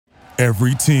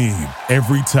Every team,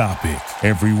 every topic,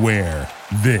 everywhere.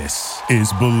 This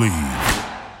is Believe.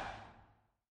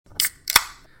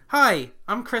 Hi,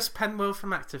 I'm Chris Penwell from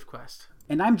ActiveQuest.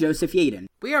 And I'm Joseph Yaden.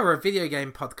 We are a video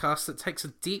game podcast that takes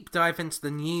a deep dive into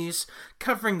the news,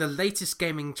 covering the latest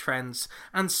gaming trends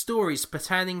and stories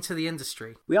pertaining to the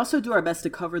industry. We also do our best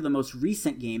to cover the most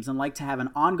recent games and like to have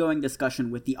an ongoing discussion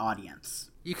with the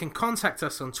audience. You can contact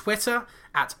us on Twitter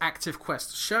at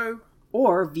ActiveQuestShow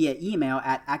or via email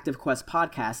at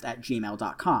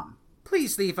activequestpodcast@gmail.com.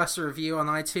 Please leave us a review on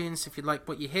iTunes if you like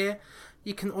what you hear.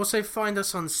 You can also find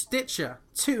us on Stitcher,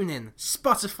 TuneIn,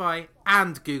 Spotify,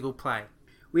 and Google Play.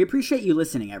 We appreciate you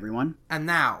listening, everyone. And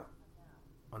now,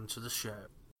 onto the show.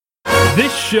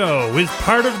 This show is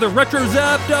part of the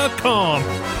RetroZap.com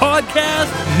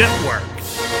podcast network.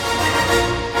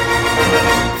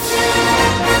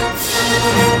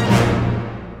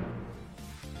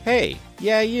 Hey,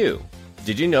 yeah, you.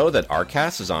 Did you know that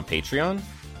Artcast is on Patreon?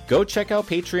 Go check out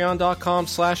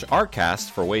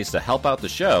patreon.com/Artcast for ways to help out the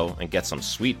show and get some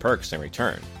sweet perks in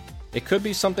return. It could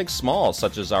be something small,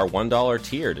 such as our $1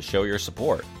 tier to show your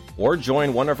support. Or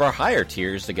join one of our higher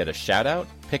tiers to get a shout-out,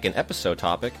 pick an episode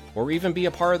topic, or even be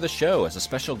a part of the show as a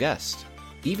special guest.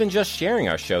 Even just sharing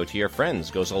our show to your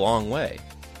friends goes a long way.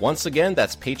 Once again,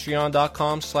 that's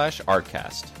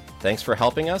patreon.com/Artcast. Thanks for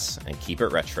helping us, and keep it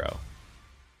retro.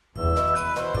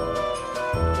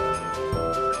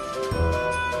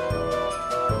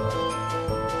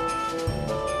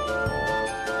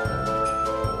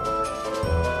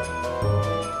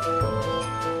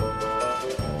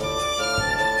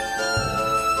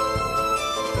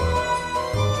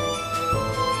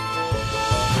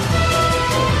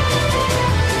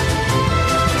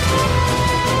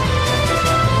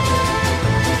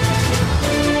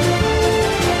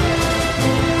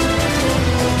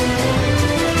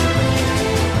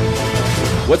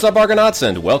 What's up, Argonauts,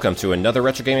 and welcome to another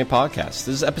Retro Gaming Podcast. This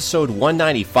is episode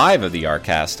 195 of the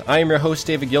Artcast. I am your host,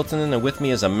 David Gilton, and with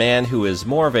me is a man who is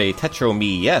more of a Tetro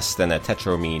Me yes than a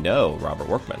Tetro Me no, Robert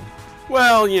Workman.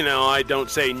 Well, you know, I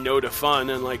don't say no to fun,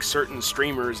 unlike certain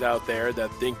streamers out there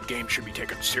that think games should be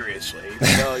taken seriously.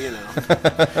 So, you know.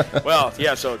 Well,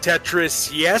 yeah, so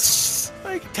Tetris, yes.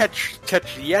 Like,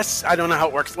 yes. I don't know how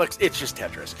it works. It's just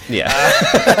Tetris.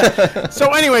 Yeah.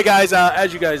 So anyway, guys,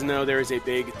 as you guys know, there is a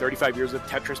big 35 years of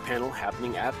Tetris panel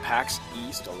happening at PAX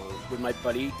East, along with my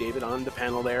buddy David on the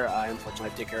panel there. I unfortunately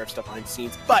have to take care of stuff behind the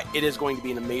scenes, but it is going to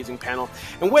be an amazing panel.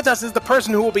 And with us is the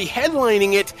person who will be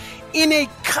headlining it in a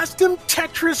custom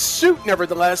Tetris suit,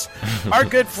 nevertheless. Our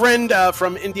good friend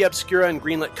from Indie Obscura and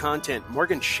Greenlit Content,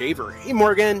 Morgan Shaver. Hey,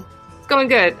 Morgan. It's going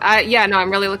good.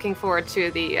 I'm really looking forward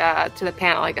to the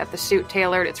panel. I got the suit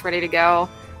tailored. It's ready to go.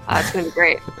 It's going to be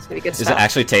great. It's going to be good stuff. Is it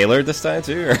actually tailored this time,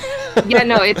 too? Or? Yeah,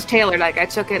 no, it's tailored. Like, I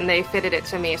took it and they fitted it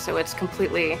to me, so it's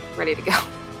completely ready to go.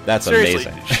 That's Seriously,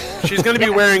 amazing. She's going to be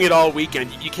wearing it all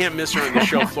weekend. You can't miss her on the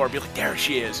show floor. Be like, there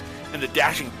she is, in the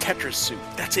dashing Tetris suit.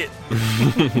 That's it.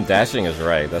 Dashing is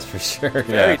right, that's for sure.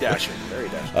 Very dashing, very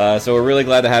dashing. So we're really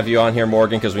glad to have you on here,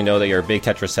 Morgan, because we know that you're a big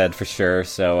Tetris head for sure.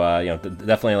 So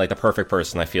definitely like the perfect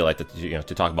person, I feel like,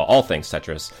 to talk about all things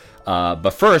Tetris. But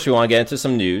first, we want to get into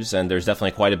some news, and there's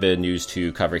definitely quite a bit of news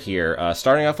to cover here.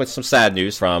 Starting off with some sad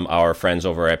news from our friends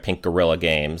over at Pink Gorilla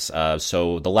Games.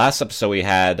 So the last episode we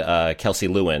had Kelsey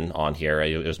Lewin on here.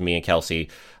 It was me and Kelsey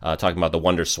talking about the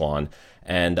Wonder Swan.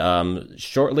 And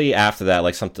shortly after that,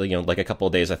 like a couple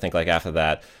of days, I think, like after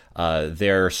that,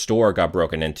 their store got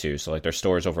broken into. So like their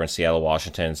store is over in Seattle,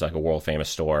 Washington. It's like a world famous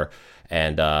store.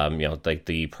 And, like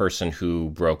the person who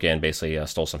broke in basically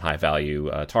stole some high value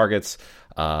targets.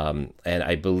 And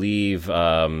I believe,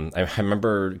 I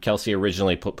remember Kelsey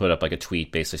originally put up like a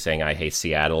tweet basically saying, I hate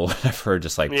Seattle, whatever,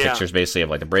 just like pictures basically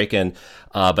of like the break-in.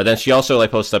 But then she also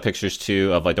like posted up pictures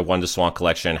too of like the Wonder Swan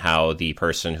collection, how the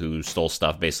person who stole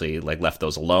stuff basically like left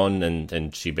those alone.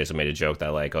 And she basically made a joke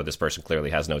that like, oh, this person clearly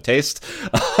has no taste.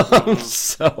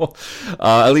 So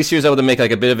at least she was able to make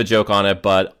like a bit of a joke on it,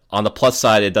 but on the plus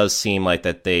side, it does seem like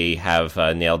that they have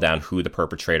nailed down who the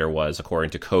perpetrator was,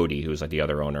 according to Cody, who's like the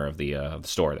other owner of the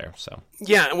store there. So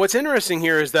yeah, and what's interesting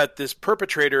here is that this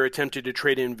perpetrator attempted to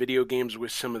trade in video games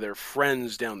with some of their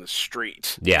friends down the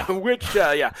street. Yeah, which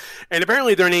and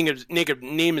apparently their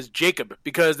name is Jacob,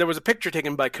 because there was a picture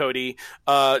taken by Cody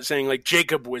saying like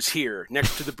Jacob was here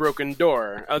next to the broken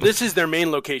door. This is their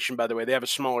main location, by the way. They have a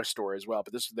smaller store as well,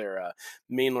 but this is their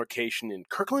main location in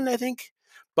Kirkland, I think.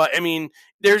 But, I mean,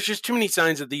 there's just too many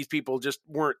signs that these people just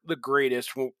weren't the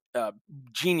greatest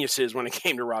geniuses when it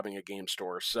came to robbing a game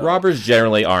store. So robbers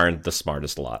generally aren't the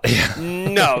smartest lot.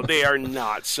 No, they are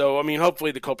not. So, I mean,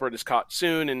 hopefully the culprit is caught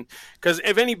soon. And because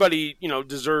if anybody,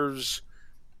 deserves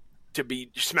to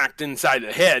be smacked inside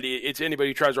the head. It's anybody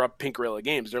who tries to rob Pink Gorilla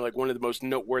Games. They're like one of the most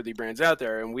noteworthy brands out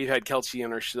there. And we've had Kelsey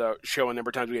on our show a number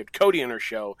of times. We had Cody on our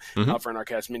show for an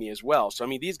Arcast Mini as well. So, I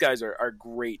mean, these guys are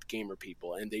great gamer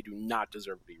people, and they do not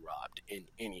deserve to be robbed in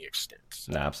any extent.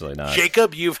 So, no, absolutely not.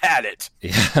 Jacob, you've had it.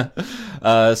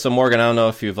 Yeah. So, Morgan, I don't know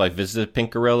if you've like visited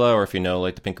Pink Gorilla or if you know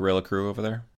like the Pink Gorilla crew over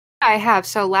there. I have.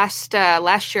 So last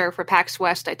year for PAX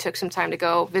West, I took some time to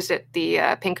go visit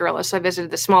the Pink Gorilla. So I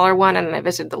visited the smaller one and then I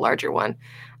visited the larger one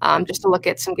just to look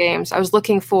at some games. I was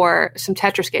looking for some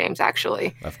Tetris games,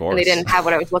 actually. Of course. And they didn't have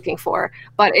what I was looking for.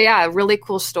 But yeah, really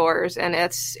cool stores. And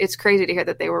it's crazy to hear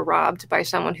that they were robbed by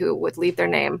someone who would leave their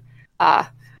name on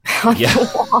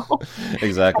the wall.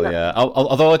 Exactly, yeah.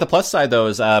 Although, like, the plus side, though,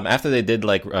 is after they did,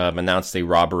 like, announce the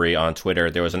robbery on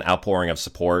Twitter, there was an outpouring of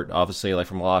support, obviously, like,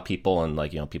 from a lot of people, and,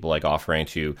 like, you know, people, like, offering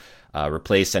to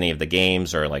replace any of the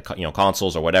games or, like, you know,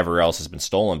 consoles or whatever else has been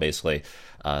stolen, basically.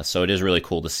 So it is really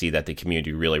cool to see that the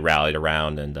community really rallied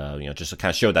around and, you know, just to kind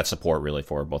of show that support, really,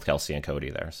 for both Kelsey and Cody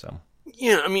there, so...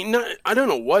 Yeah, I mean, I don't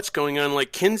know what's going on.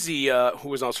 Like Kinsey, who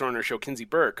was also on our show, Kinsey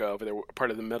Burke, over there,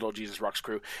 part of the Metal Jesus Rocks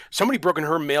crew. Somebody broke in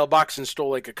her mailbox and stole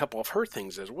like a couple of her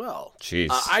things as well. Jeez.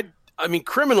 I mean,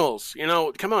 criminals. You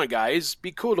know, come on, guys,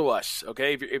 be cool to us,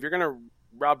 okay? If you're gonna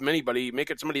rob anybody, make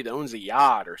it somebody that owns a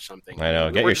yacht or something. I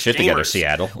know. Get your shit together,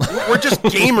 Seattle. We're just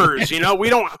gamers, you know.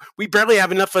 We barely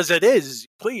have enough as it is.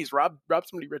 Please rob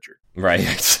somebody richer. Right.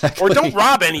 Exactly. Or don't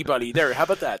rob anybody. There. How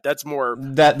about that? That's more.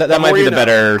 That might be the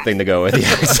better thing to go with.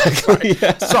 Yeah, exactly.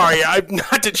 Yeah. Sorry, I'm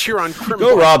not to cheer on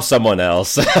criminals. Go rob someone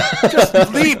else.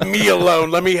 Just leave me alone.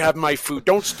 Let me have my food.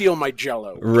 Don't steal my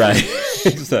Jell-O. Right.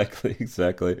 Exactly.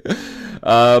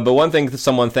 But one thing that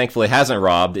someone thankfully hasn't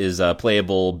robbed is a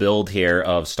playable build here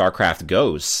of StarCraft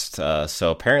Ghost.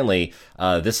 So apparently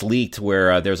this leaked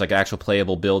where there's like an actual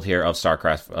playable build here of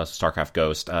StarCraft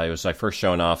Ghost. It was like first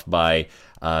shown off by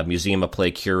Museum of Play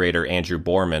curator Andrew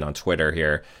Borman on Twitter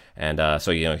here. And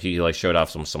so, you know, he like showed off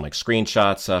some like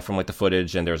screenshots from like the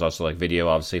footage, and there's also like video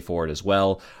obviously for it as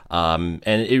well. And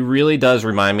it really does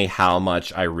remind me how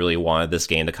much I really wanted this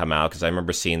game to come out, because I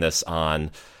remember seeing this on,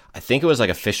 I think it was like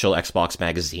official Xbox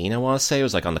magazine, I want to say. It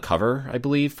was like on the cover, I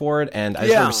believe, for it. And I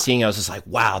just remember seeing it, I was just like,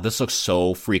 wow, this looks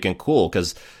so freaking cool.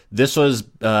 Because this was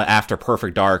after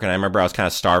Perfect Dark, and I remember I was kind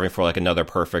of starving for like another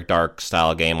Perfect Dark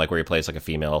style game, like where you play as like a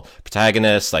female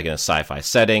protagonist, like in a sci-fi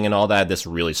setting and all that. This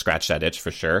really scratched that itch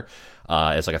for sure.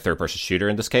 It's like a third-person shooter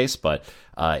in this case, but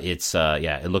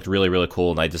it looked really, really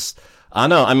cool. And I don't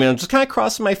know. I mean, I'm just kind of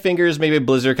crossing my fingers. Maybe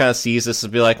Blizzard kind of sees this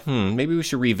and be like, maybe we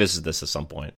should revisit this at some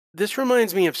point. This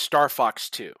reminds me of Star Fox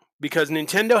 2, because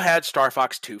Nintendo had Star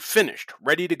Fox 2 finished,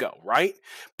 ready to go, right?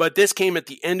 But this came at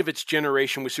the end of its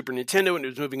generation with Super Nintendo, and it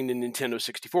was moving into Nintendo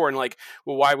 64, and like,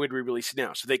 well, why would we release it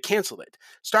now? So they canceled it.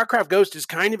 StarCraft Ghost is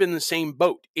kind of in the same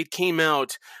boat. It came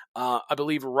out, I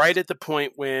believe, right at the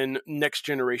point when next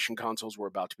generation consoles were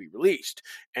about to be released.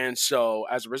 And so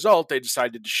as a result, they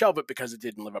decided to shelve it because it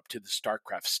didn't live up to the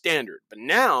StarCraft standard. But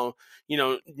now,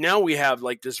 now we have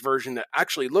like this version that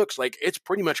actually looks like it's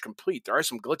pretty much complete. There are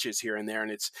some glitches here and there,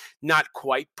 and it's not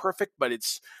quite perfect, but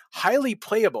it's highly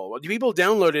playable. People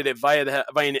downloaded it via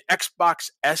an Xbox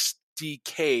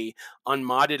SDK on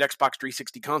modded Xbox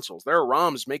 360 consoles. There are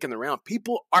ROMs making the round.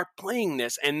 People are playing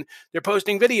this, and they're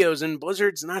posting videos, and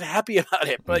Blizzard's not happy about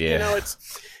it. But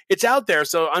it's out there.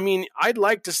 So I mean, I'd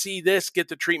like to see this get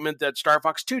the treatment that Star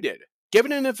Fox 2 did. Give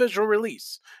it an official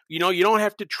release. You don't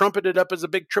have to trumpet it up as a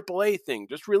big AAA thing.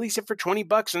 Just release it for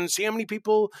 $20 and see how many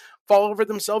people fall over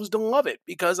themselves to love it.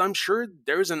 Because I'm sure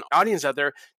there's an audience out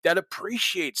there that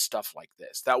appreciates stuff like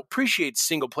this, that appreciates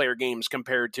single-player games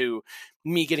compared to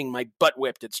me getting my butt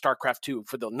whipped at StarCraft 2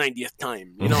 for the 90th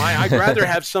time. I'd rather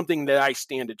have something that I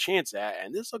stand a chance at,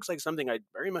 and this looks like something I'd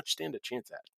very much stand a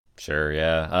chance at. Sure,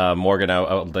 yeah. Morgan, I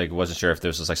wasn't sure if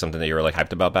this was like something that you were like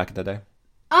hyped about back in the day.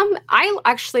 I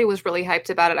actually was really hyped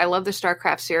about it. I love the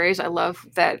StarCraft series. I love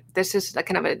that this is a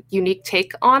kind of a unique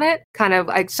take on it, kind of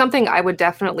like something I would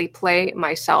definitely play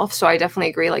myself. So I definitely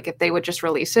agree. Like if they would just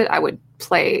release it, I would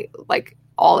play like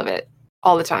all of it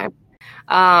all the time.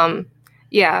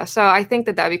 So I think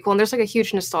that'd be cool. And there's like a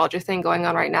huge nostalgia thing going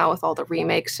on right now with all the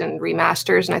remakes and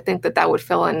remasters. And I think that would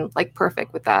fill in like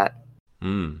perfect with that.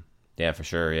 Yeah, for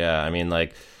sure. Yeah. I mean,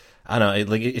 like, I don't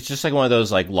know, it's just like one of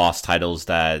those like lost titles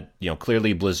that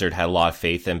clearly Blizzard had a lot of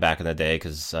faith in back in the day,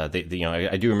 because I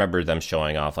do remember them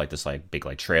showing off like this like big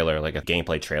like trailer, like a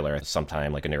gameplay trailer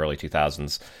sometime like in the early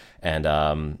 2000s, and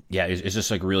it's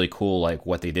just like really cool like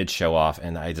what they did show off,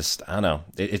 and I don't know,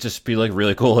 it just be like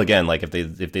really cool again, like if they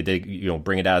did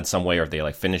bring it out in some way, or if they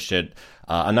like finished it.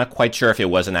 I'm not quite sure if it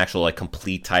was an actual like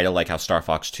complete title like how Star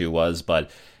Fox 2 was,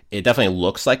 but it definitely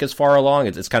looks like it's far along.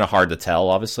 It's kind of hard to tell,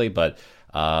 obviously, but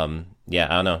yeah,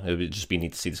 I don't know. It would just be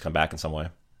neat to see this come back in some way.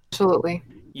 Absolutely.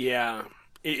 Yeah.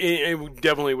 It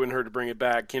definitely wouldn't hurt to bring it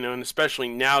back, and especially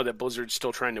now that Blizzard's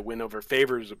still trying to win over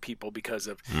favors of people because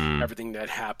of everything that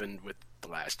happened with the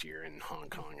last year in Hong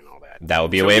Kong and all that. That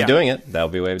would be a way of doing it. That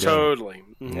would be a way of doing it. Totally.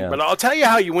 Yeah. But I'll tell you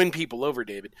how you win people over,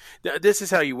 David. This is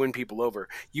how you win people over.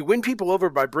 You win people over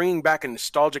by bringing back a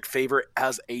nostalgic favorite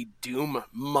as a Doom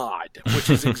mod, which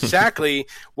is exactly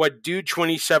what Dude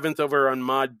 27th over on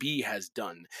Mod B has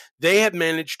done. They have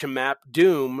managed to map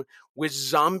Doom with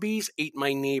Zombies Ate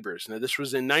My Neighbors. Now, this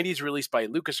was a 90s release by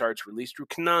LucasArts, released through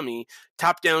Konami,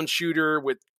 top-down shooter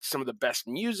with some of the best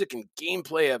music and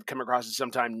gameplay I've come across in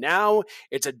some time. Now,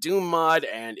 it's a Doom mod,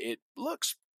 and it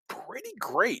looks pretty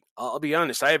great. I'll be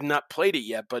honest, I have not played it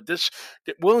yet, but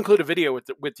we'll include a video with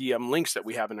the links that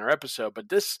we have in our episode. But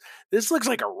this looks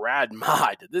like a rad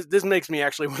mod. This makes me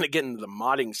actually want to get into the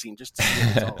modding scene just to see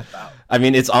what it's all about. I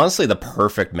mean, it's honestly the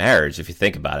perfect marriage if you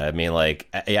think about it. I mean, like,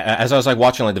 as I was like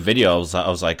watching like the video, I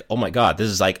was like, oh my god, this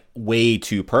is like way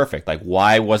too perfect. Like,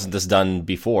 why wasn't this done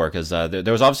before? Because there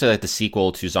was obviously like the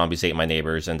sequel to Zombies Ate My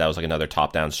Neighbors, and that was like another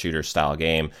top-down shooter style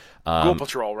game. Ghoul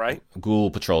Patrol, right?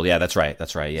 Ghoul Patrol, yeah, that's right,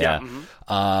 yeah.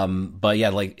 But yeah,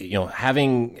 like,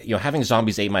 having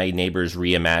Zombies Ate My Neighbors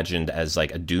reimagined as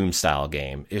like a Doom style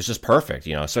game is just perfect,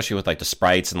 especially with like the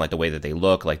sprites and like the way that they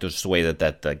look, like just the way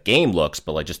that the game looks.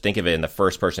 But like, just think of it in the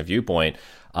first person viewpoint.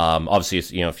 Obviously,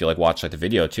 if you like watch like the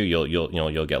video too,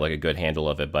 you'll get like a good handle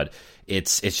of it. But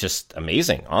it's just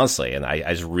amazing, honestly, and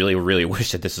I just really, really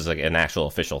wish that this was like an actual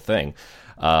official thing.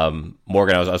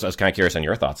 Morgan, I was kind of curious on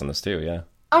your thoughts on this too. Yeah.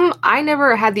 I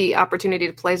never had the opportunity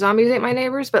to play Zombies Ate My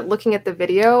Neighbors, but looking at the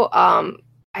video,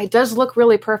 it does look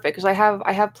really perfect because I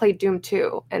have played Doom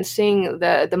 2, and seeing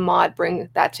the mod bring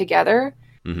that together.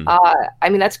 Mm-hmm. I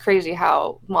mean, that's crazy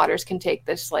how modders can take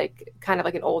this like kind of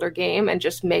like an older game and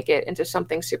just make it into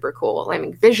something super cool. I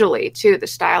mean, visually too, the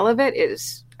style of it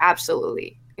is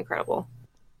absolutely incredible.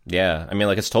 Yeah, I mean,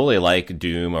 like, it's totally like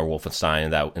Doom or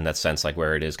Wolfenstein in that sense, like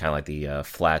where it is kind of like the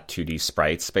flat 2D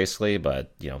sprites, basically,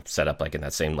 but set up like in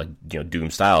that same like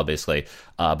Doom style, basically.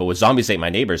 But with Zombies Ate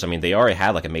My Neighbors, I mean, they already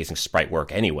had like amazing sprite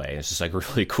work anyway. It's just like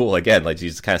really cool. Again, like you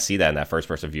just kind of see that in that first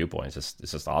person viewpoint. It's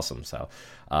just awesome. So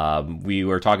we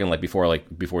were talking like before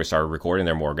we started recording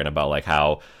there, Morgan, about like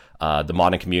how the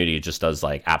modding community just does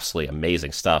like absolutely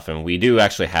amazing stuff, and we do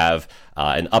actually have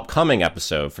an upcoming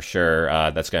episode for sure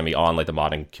that's going to be on like the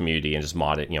modding community and just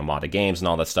modded games and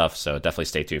all that stuff. So definitely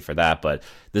stay tuned for that. But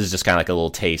this is just kind of like a little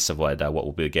taste of what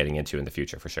we'll be getting into in the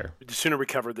future for sure. The sooner we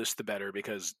cover this, the better,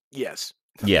 because yes.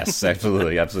 Yes,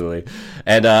 absolutely.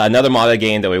 And another modded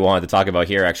game that we wanted to talk about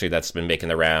here, actually, that's been making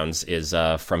the rounds is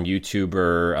from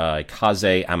YouTuber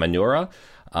Kaze Amanura.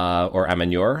 Or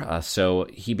Amanur. So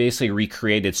he basically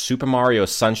recreated Super Mario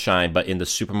Sunshine, but in the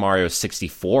Super Mario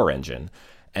 64 engine.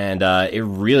 And it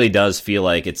really does feel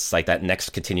like it's like that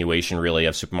next continuation, really,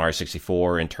 of Super Mario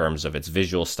 64 in terms of its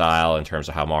visual style, in terms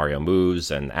of how Mario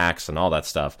moves and acts and all that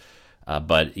stuff.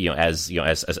 But as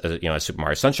Super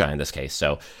Mario Sunshine in this case.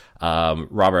 So,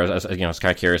 Robert, I was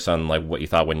kind of curious on like what you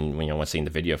thought when seeing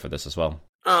the video for this as well.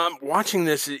 Watching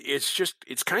this,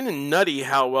 it's kind of nutty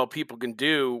how well people can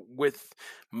do with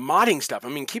modding stuff. I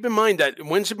mean, keep in mind that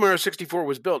when Super Mario 64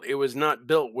 was built, it was not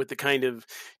built with the kind of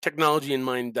technology in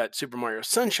mind that Super Mario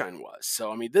Sunshine was.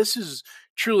 So, I mean, this is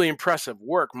truly impressive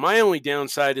work. My only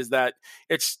downside is that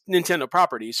it's Nintendo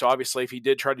property. So obviously, if he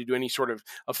did try to do any sort of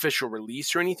official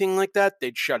release or anything like that,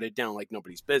 they'd shut it down like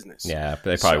nobody's business. Yeah,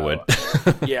 they probably would.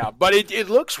 Yeah, but it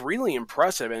looks really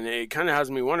impressive, and it kind of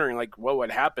has me wondering, like, what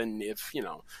would happen if,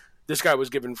 this guy was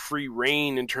given free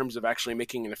reign in terms of actually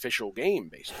making an official game,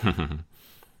 basically.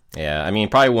 Yeah, I mean,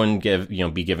 probably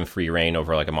wouldn't be given free reign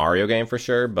over like a Mario game for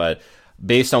sure, but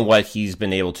based on what he's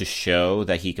been able to show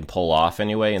that he can pull off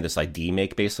anyway in this like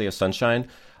D-make basically of Sunshine,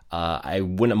 I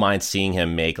wouldn't mind seeing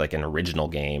him make like an original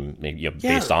game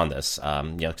based on this.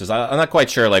 Because I'm not quite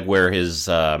sure like where his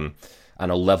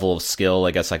level of skill,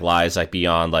 I guess, like lies like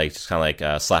beyond like just kind of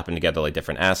like slapping together like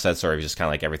different assets, or just kind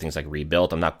of like everything's like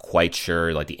rebuilt. I'm not quite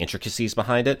sure like the intricacies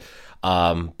behind it.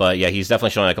 But yeah, he's definitely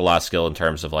showing like a lot of skill in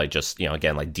terms of like just,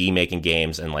 again, like D-making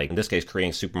games and like in this case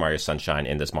creating Super Mario Sunshine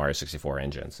in this Mario 64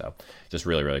 engine. So just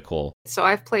really, really cool. So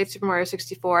I've played Super Mario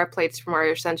 64, I played Super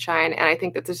Mario Sunshine, and I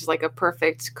think that this is like a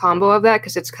perfect combo of that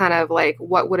because it's kind of like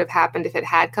what would have happened if it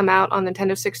had come out on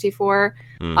Nintendo 64.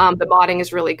 The modding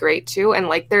is really great too, and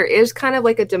like there is kind of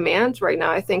like a demand right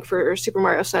now, I think, for Super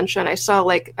Mario Sunshine. I saw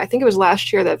I think it was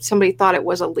last year that somebody thought it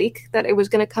was a leak that it was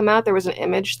going to come out. There was an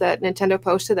image that Nintendo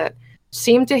posted that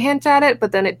seemed to hint at it,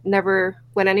 but then it never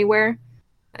went anywhere.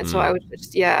 And so I was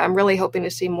just, I'm really hoping to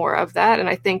see more of that. And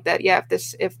I think that,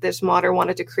 if this modder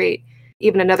wanted to create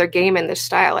even another game in this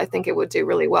style, I think it would do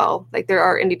really well. Like, there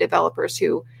are indie developers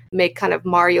who make kind of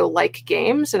Mario-like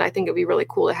games, and I think it'd be really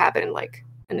cool to have it in like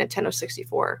a Nintendo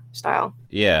 64 style.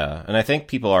 Yeah, and I think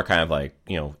people are kind of like,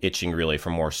 itching really for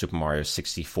more Super Mario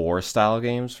 64 style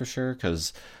games for sure,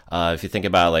 because if you think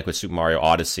about it, like with Super Mario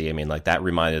Odyssey, I mean, like that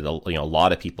reminded a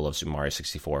lot of people of Super Mario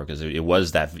 64 because it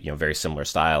was that very similar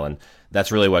style, and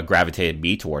that's really what gravitated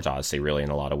me towards Odyssey really in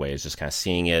a lot of ways, just kind of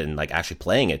seeing it and like actually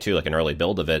playing it too, like an early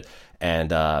build of it.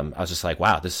 And I was just like,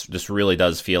 wow, this really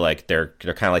does feel like they're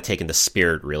kind of like taking the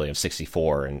spirit really of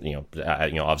 64, and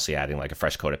obviously adding like a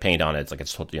fresh coat of paint on it. It's like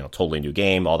it's totally new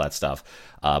game, all that stuff.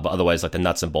 But otherwise, like the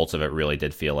nuts and bolts of it really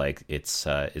did feel like it's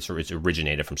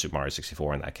originated from Super Mario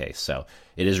 64 in that case. So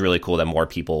it is really cool that more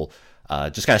people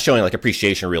just kind of showing like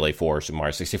appreciation really for Super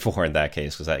Mario 64 in that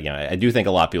case, because I do think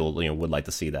a lot of people would like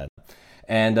to see that.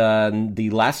 And the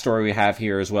last story we have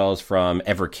here as well is from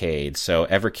Evercade. So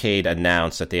Evercade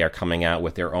announced that they are coming out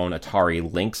with their own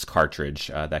Atari Lynx cartridge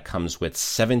that comes with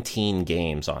 17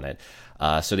 games on it.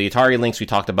 So the Atari Lynx we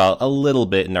talked about a little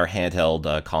bit in our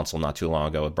handheld console not too long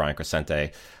ago with Brian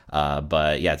Crescente.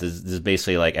 But yeah, this is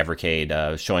basically like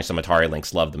Evercade showing some Atari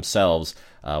Lynx love themselves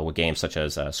with games such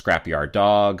as Scrapyard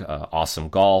Dog, Awesome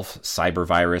Golf,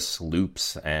 Cybervirus,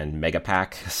 Loops, and Mega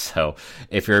Pack. So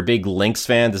if you're a big Lynx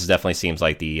fan, this definitely seems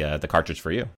like the cartridge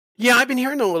for you. Yeah, I've been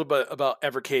hearing a little bit about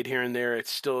Evercade here and there. It's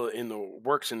still in the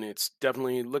works, and it's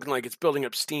definitely looking like it's building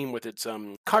up steam with its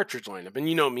cartridge lineup. And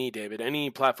you know me, David, any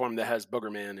platform that has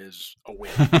Boogerman is a win.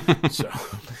 So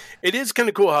it is kind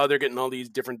of cool how they're getting all these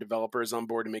different developers on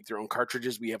board to make their own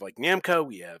cartridges. We have like Namco,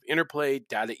 we have Interplay,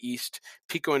 Data East,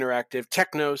 Pico Interactive,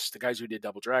 Technos, the guys who did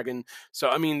Double Dragon. So,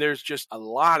 I mean, there's just a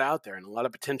lot out there and a lot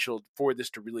of potential for this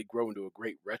to really grow into a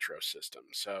great retro system.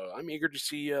 So I'm eager to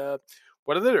see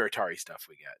what other Atari stuff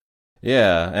we get.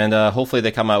 Yeah, and hopefully they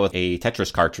come out with a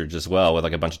Tetris cartridge as well with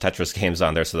like a bunch of Tetris games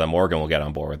on there so that Morgan will get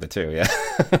on board with it too, yeah.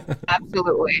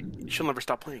 Absolutely. She'll never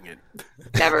stop playing it.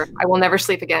 Never. I will never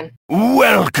sleep again.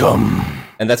 Welcome!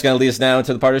 And that's going to lead us now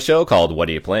into the part of the show called What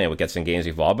Are You Playing? What gets in games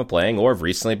you've all been playing or have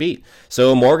recently beat.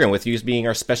 So Morgan, with you being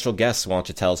our special guest, why don't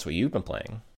you tell us what you've been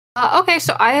playing? Okay,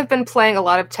 so I have been playing a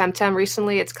lot of Temtem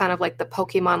recently. It's kind of like the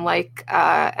Pokemon-like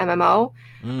MMO.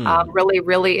 Really,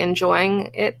 really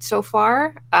enjoying it so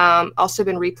far. Also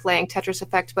been replaying Tetris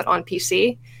Effect, but on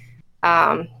PC.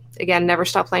 Again, never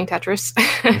stop playing Tetris.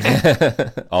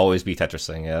 Always be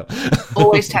Tetrising, yeah.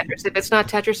 Always Tetris. If it's not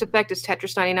Tetris Effect, it's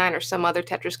Tetris 99 or some other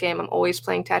Tetris game. I'm always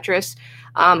playing Tetris.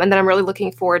 And then I'm really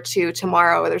looking forward to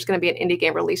tomorrow. There's going to be an indie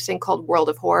game releasing called World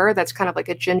of Horror. That's kind of like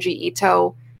a Junji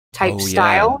Ito type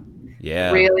style.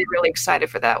 Yeah. Really, really excited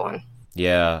for that one.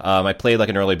 Yeah, I played like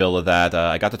an early build of that.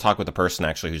 I got to talk with the person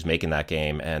actually who's making that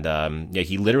game, and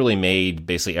he literally made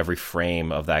basically every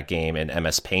frame of that game in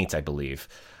MS Paint, I believe.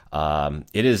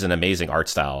 It is an amazing art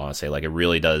style, honestly. Like, it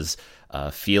really does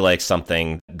feel like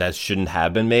something that shouldn't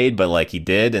have been made, but like he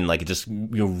did, and like it just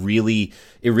really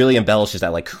embellishes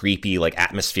that like creepy like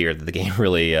atmosphere that the game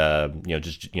really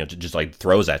just like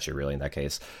throws at you really in that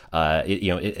case. As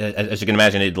you can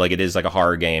imagine, it is like a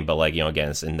horror game, but like again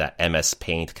it's in that MS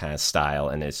Paint kind of style,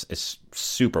 and it's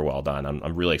super well done.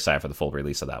 I'm really excited for the full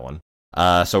release of that one.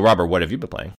 So Robert, what have you been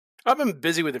playing? I've been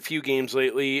busy with a few games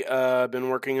lately. I've been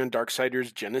working on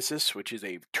Darksiders Genesis, which is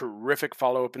a terrific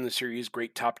follow-up in the series.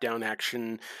 Great top-down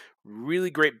action, really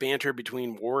great banter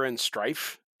between War and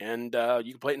Strife, and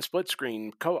you can play it in split screen,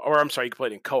 you can play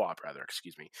it in co-op, rather,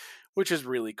 which is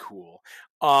really cool.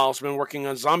 Also been working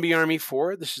on Zombie Army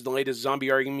 4. This is the latest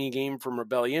Zombie Army game from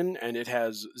Rebellion, and it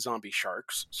has zombie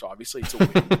sharks, so obviously it's a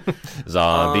win.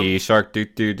 Zombie shark,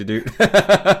 do.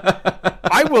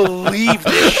 I will leave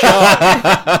this show.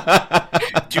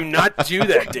 Do not do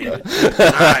that, David.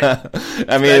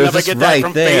 I mean, it was just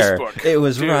right there. Facebook. It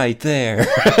was right there.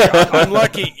 I'm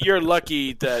lucky. You're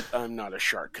lucky that I'm not a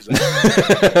shark.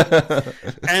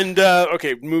 And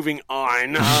okay, moving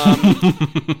on.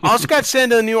 Also got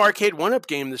sent a new Arcade 1-Up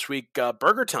game this week,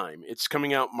 Burger Time. It's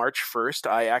coming out March 1st.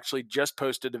 I actually just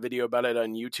posted a video about it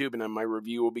on YouTube, and my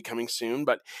review will be coming soon.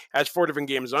 But it has 4 different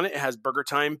games on it. It has Burger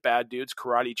Time, Bad Dudes,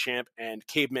 Karate Champ, and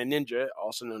Caveman Ninja,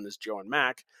 also known as Joe and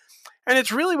Mac. And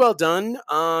it's really well done.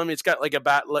 It's got like a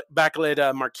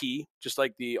backlit marquee, just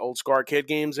like the old school arcade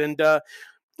games, and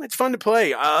it's fun to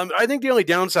play. I think the only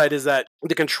downside is that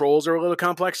the controls are a little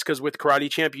complex, because with Karate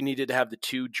Champ, you needed to have the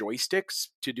 2 joysticks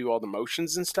to do all the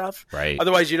motions and stuff. Right.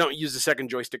 Otherwise, you don't use the second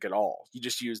joystick at all. You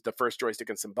just use the first joystick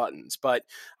and some buttons. But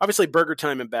obviously, Burger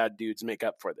Time and Bad Dudes make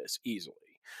up for this easily.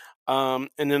 And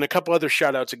then a couple other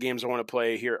shout outs of games I want to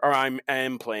play here, or I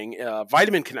am playing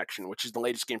Vitamin Connection, which is the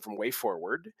latest game from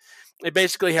WayForward. It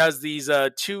basically has these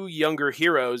two younger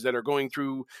heroes that are going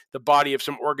through the body of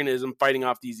some organism fighting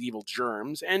off these evil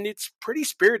germs, and it's pretty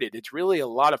spirited. It's really a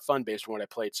lot of fun based on what I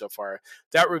played so far.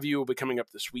 That review will be coming up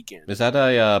this weekend. Is that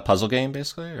a puzzle game,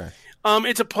 basically? Or?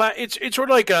 It's sort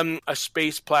of like a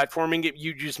space platforming.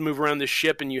 You just move around the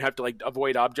ship and you have to like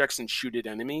avoid objects and shoot at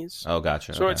enemies. Oh,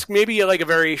 gotcha. So it's maybe like a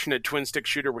variation of twin stick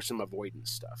shooter with some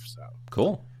avoidance stuff. So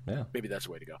cool. Yeah, maybe that's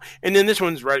the way to go. And then this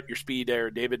one's right up your speed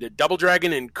there, David. A Double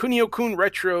Dragon and Kunio-kun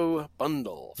Retro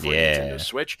Bundle for Nintendo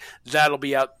Switch. That'll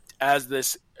be out as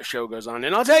this show goes on.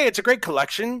 And I'll tell you, it's a great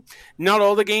collection. Not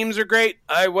all the games are great.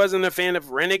 I wasn't a fan of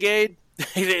Renegade.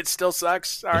 It still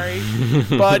sucks, sorry.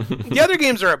 But the other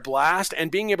games are a blast, and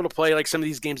being able to play like some of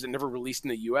these games that never released in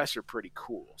the US are pretty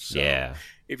cool. So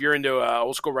if you're into an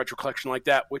old school retro collection like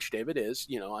that, which David is,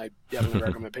 I definitely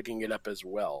recommend picking it up as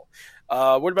well.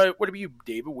 What about you,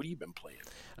 David? What have you been playing?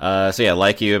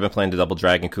 Like you, I've been playing the Double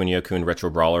Dragon Kunio-kun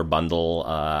Retro Brawler Bundle.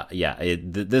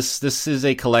 This is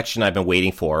a collection I've been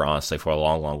waiting for, honestly, for a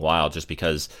long, long while, just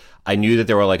because I knew that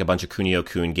there were like a bunch of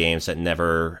Kunio-kun games that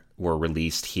never were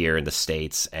released here in the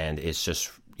States, and it's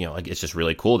just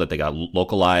really cool that they got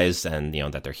localized and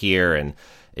that they're here and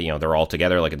they're all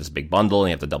together like in this big bundle, and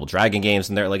you have the Double Dragon games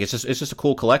in there. Like it's just a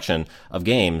cool collection of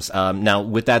games. Now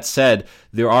with that said,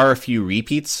 there are a few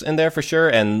repeats in there for sure,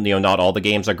 and not all the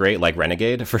games are great, like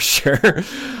Renegade for sure.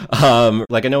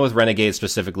 Like I know with Renegade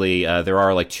specifically, there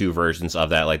are like two versions of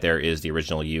that. Like there is the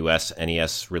original US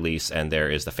NES release, and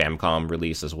there is the Famicom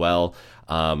release as well.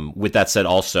 With that said,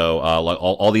 also,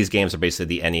 all these games are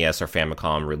basically the NES or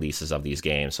Famicom releases of these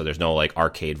games, so there's no like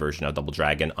arcade version of Double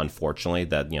Dragon, unfortunately.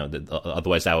 That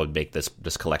otherwise that would make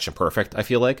this collection perfect, I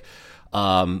feel like.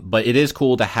 But it is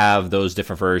cool to have those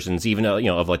different versions, even though,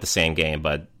 of like the same game,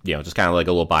 but just kind of like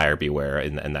a little buyer beware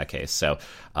in that case. So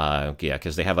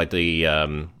because they have like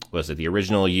the the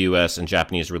original US and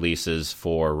Japanese releases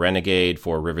for Renegade,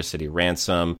 for River City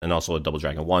Ransom, and also Double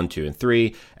Dragon 1, 2, and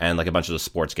 3, and like a bunch of the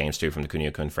sports games too from the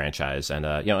Kunio-kun franchise. And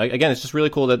again, it's just really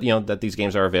cool that that these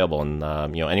games are available, and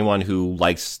anyone who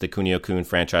likes the Kunio-kun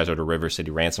franchise or the River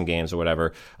City Ransom games or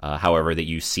whatever, however that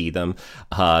you see them,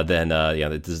 then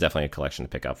this is definitely a collection to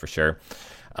pick up for sure.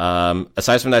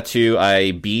 Aside from that too,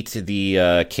 I beat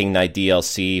the King Knight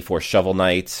DLC for Shovel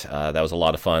Knight. That was a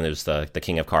lot of fun. It was the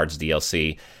King of Cards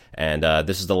DLC. And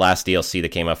this is the last DLC that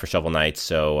came out for Shovel Knight.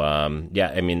 So,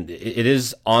 it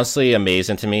is honestly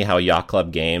amazing to me how Yacht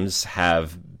Club Games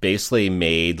have basically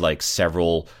made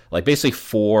basically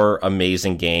 4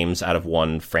 amazing games out of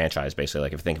one franchise. Basically,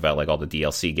 like if you think about like all the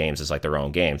DLC games as like their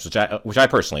own games, which I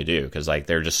personally do, because like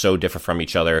they're just so different from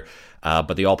each other,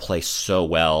 but they all play so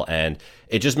well, and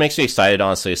it just makes me excited,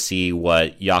 honestly, to see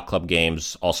what Yacht Club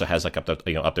Games also has like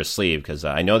up their sleeve, because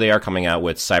I know they are coming out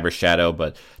with Cyber Shadow,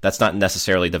 but that's not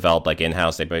necessarily developed like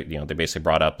in-house. They basically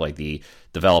brought up like the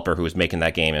developer who was making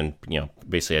that game and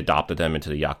basically adopted them into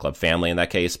the Yacht Club family in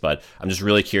that case. But I'm just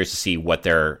really curious to see what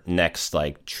their next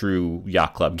like true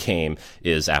Yacht Club game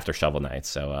is after Shovel Knight.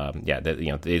 So they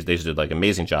did like an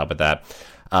amazing job at that.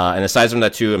 And aside from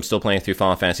that too, I'm still playing through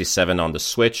Final Fantasy VII on the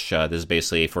Switch. This is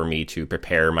basically for me to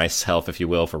prepare myself, if you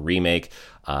will, for Remake.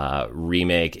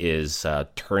 Remake is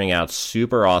turning out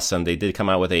super awesome. They did come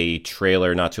out with a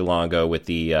trailer not too long ago with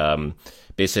the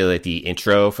basically like the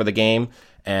intro for the game.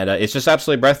 And it's just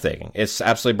absolutely breathtaking. It's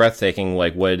absolutely breathtaking,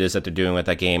 like what it is that they're doing with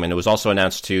that game. And it was also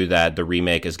announced too that the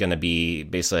remake is going to be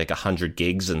basically like 100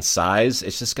 gigs in size.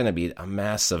 It's just going to be a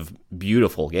massive,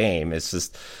 beautiful game. It's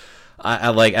just,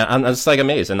 I'm just like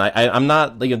amazed, and I'm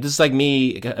not this is like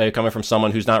me coming from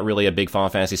someone who's not really a big Final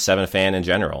Fantasy VII fan in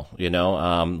general.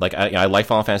 I like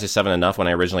Final Fantasy VII enough when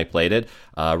I originally played it.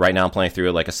 Right now I'm playing through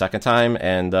it like a second time,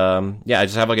 and I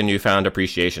just have like a newfound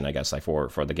appreciation, I guess, like for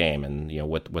the game, and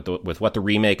with what the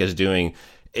remake is doing.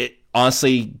 It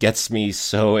honestly gets me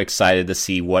so excited to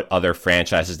see what other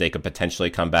franchises they could potentially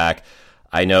come back.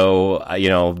 I know,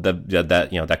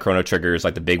 that Chrono Trigger is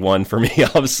like the big one for me.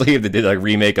 Obviously, if they did a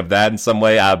remake of that in some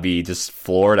way, I'd be just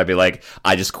floored. I'd be like,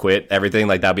 I just quit everything.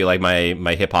 Like that'd be like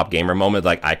my hip hop gamer moment.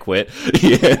 Like I quit,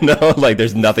 like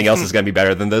there's nothing else that's gonna be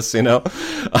better than this, But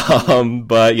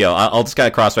I'll just kind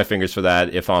of cross my fingers for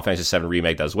that. If Final Fantasy VII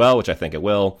remake does well, which I think it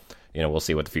will, we'll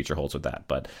see what the future holds with that.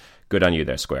 But good on you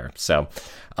there, Square. So,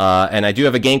 and I do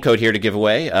have a game code here to give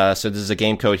away. So this is a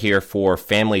game code here for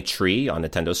Family Tree on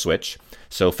Nintendo Switch.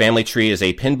 So Family Tree is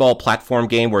a pinball platform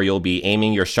game where you'll be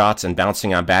aiming your shots and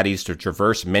bouncing on baddies to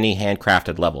traverse many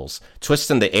handcrafted levels. Twist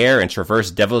in the air and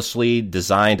traverse devilishly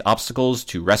designed obstacles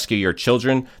to rescue your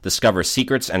children, discover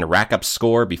secrets, and rack up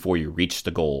score before you reach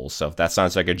the goals. So if that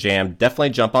sounds like a jam, definitely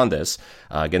jump on this.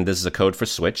 Again, this is a code for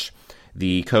Switch.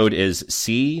 The code is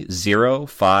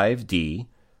C05D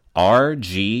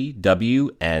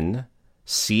RGWN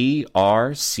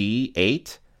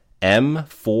CRC8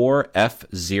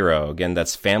 M4F0. Again,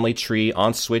 that's Family Tree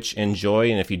on Switch. Enjoy.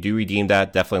 And if you do redeem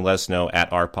that, definitely let us know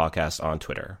at our podcast on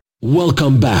Twitter.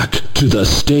 Welcome back to the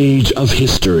Stage of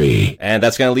History. And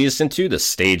that's going to lead us into the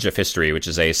Stage of History, which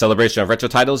is a celebration of retro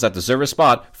titles that deserve a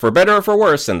spot, for better or for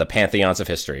worse, in the pantheons of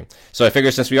history. So I figure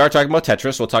since we are talking about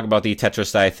Tetris, we'll talk about the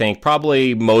Tetris that I think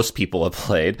probably most people have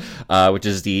played, which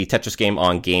is the Tetris game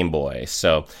on Game Boy.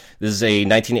 So this is a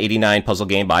 1989 puzzle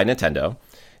game by Nintendo.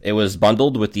 It was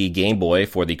bundled with the Game Boy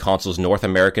for the console's North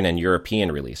American and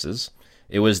European releases.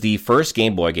 It was the first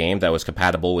Game Boy game that was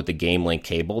compatible with the Game Link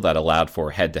cable that allowed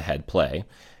for head-to-head play.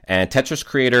 And Tetris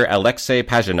creator Alexei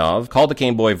Pajitnov called the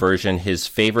Game Boy version his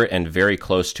favorite and very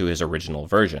close to his original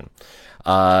version.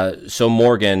 So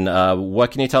Morgan,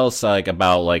 what can you tell us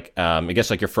about I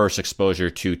guess your first exposure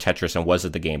to Tetris, and was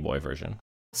it the Game Boy version?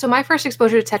 So my first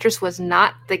exposure to Tetris was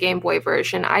not the Game Boy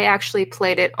version. I actually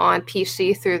played it on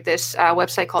PC through this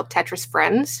website called Tetris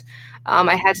Friends.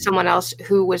 I had someone else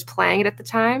who was playing it at the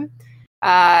time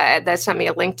that sent me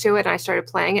a link to it, and I started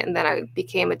playing it, and then I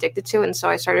became addicted to it, and so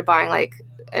I started buying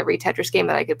every Tetris game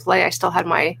that I could play. I still had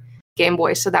my Game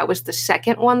Boy, so that was the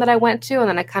second one that I went to, and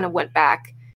then I kind of went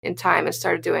back in time and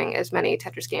started doing as many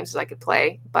Tetris games as I could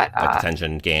play. But the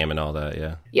Tension game and all that,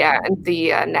 yeah. Yeah, and the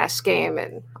NES game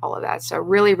and all of that. So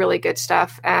really, really good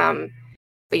stuff. But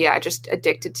yeah, just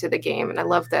addicted to the game, and I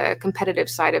love the competitive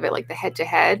side of it, like the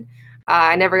head-to-head.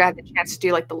 I never got the chance to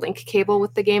do the link cable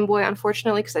with the Game Boy,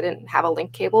 unfortunately, because I didn't have a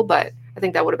link cable, but I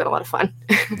think that would have been a lot of fun.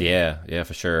 Yeah,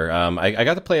 for sure. I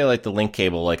got to play the link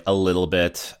cable a little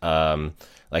bit.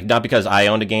 Not because I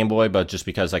owned a Game Boy, but just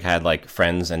because I had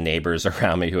friends and neighbors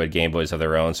around me who had Game Boys of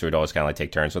their own, so we'd always kind of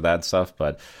take turns with that and stuff.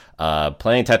 But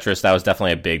playing Tetris, that was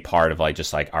definitely a big part of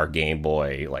just our Game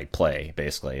Boy play,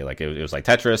 basically. It was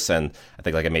Tetris, and I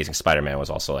think Amazing Spider-Man was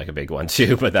also a big one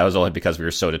too. But that was only because we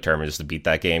were so determined just to beat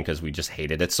that game because we just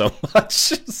hated it so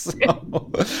much.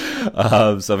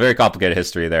 So very complicated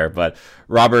history there. But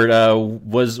Robert,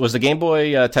 was the Game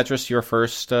Boy Tetris your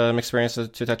first experience to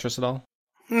Tetris at all?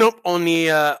 Nope. On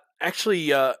the I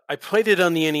played it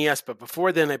on the NES, but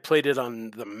before then I played it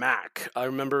on the Mac. I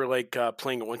remember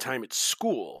playing it one time at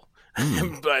school.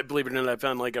 I believe it or not, I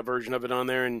found a version of it on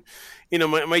there, and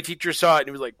my teacher saw it and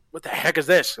he was like, "What the heck is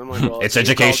this?" I'm like, "Well, it's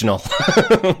educational."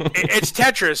 It's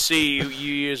Tetris. See, you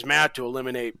use math to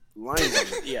eliminate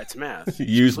lines. Yeah, it's math.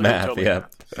 Use math. Totally Yeah.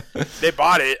 Math. They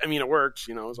bought it. I mean, it works.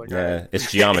 I was like, yeah, right.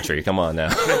 It's geometry. Come on now.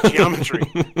 Geometry.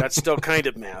 That's still kind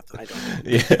of math. I don't know.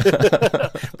 Yeah.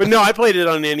 But no, I played it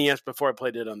on the NES before I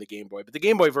played it on the Game Boy. But the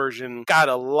Game Boy version got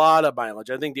a lot of mileage.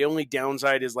 I think the only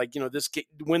downside is this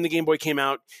when the Game Boy came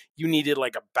out, you needed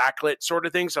a backlit sort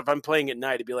of thing. So if I'm playing at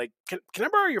night, it'd be like, can I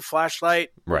borrow your flashlight?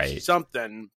 Right.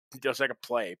 Something. Just like a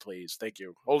play, please. Thank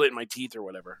you. Hold it in my teeth or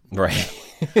whatever. Right.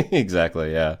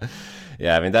 Exactly. Yeah.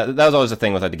 Yeah. I mean, that was always the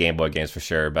thing with the Game Boy games for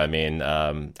sure. But I mean,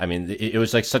 it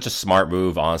was such a smart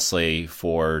move, honestly,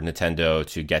 for Nintendo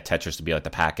to get Tetris to be the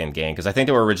pack-in game. Because I think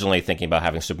they were originally thinking about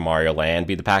having Super Mario Land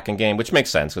be the pack-in game, which makes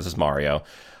sense because it's Mario.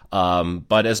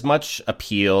 But as much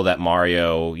appeal that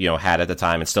Mario, had at the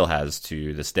time and still has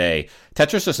to this day,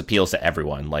 Tetris just appeals to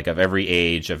everyone, of every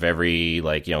age, of every,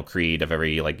 creed, of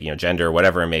every, gender,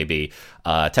 whatever it may be.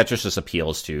 Tetris just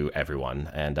appeals to everyone.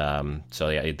 And, so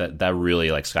yeah, that really,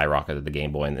 skyrocketed the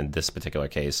Game Boy in this particular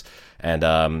case. And,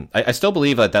 I still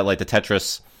believe that the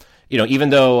Tetris, even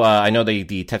though I know the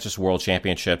Tetris World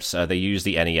Championships, they use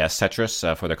the NES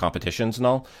Tetris for their competitions and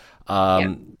all,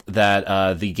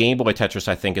 that the Game Boy Tetris,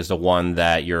 I think, is the one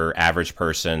that your average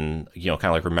person,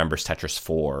 kind of remembers Tetris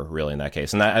for, really, in that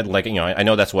case. And that, I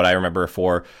know that's what I remember it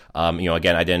for.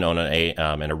 Again, I didn't own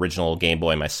an original Game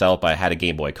Boy myself, but I had a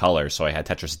Game Boy Color, so I had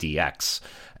Tetris DX,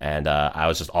 and I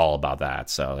was just all about that.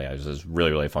 So yeah, it was a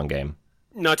really, really fun game.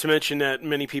 Not to mention that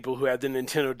many people who had the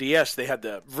Nintendo DS, they had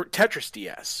the Tetris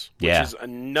DS, which is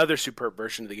another superb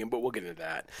version of the game, but we'll get into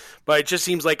that. But it just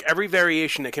seems like every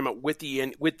variation that came out with the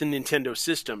Nintendo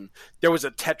system, there was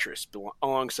a Tetris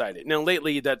alongside it. Now,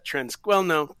 lately, that trend's, well,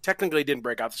 no, technically it didn't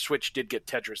break out. The Switch did get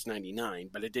Tetris 99,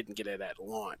 but it didn't get it at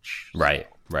launch. Right.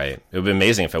 It would be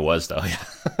amazing if it was, though.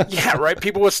 Yeah, right?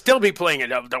 People will still be playing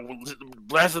it.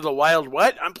 Breath of the Wild,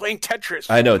 what? I'm playing Tetris.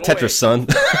 I know, Tetris, son.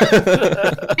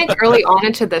 I think early on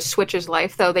into the Switch's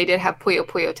life, though, they did have Puyo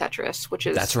Puyo Tetris, which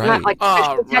is not like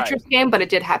a Tetris game, but it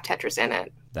did have Tetris in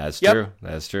it. That's true.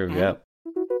 That's true, Yep.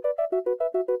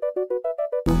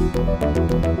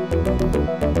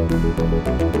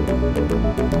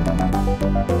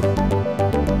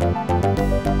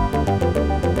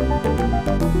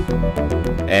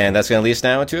 And that's going to lead us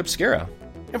now into Obscura.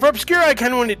 And for Obscura, I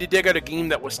kind of wanted to dig out a game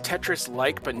that was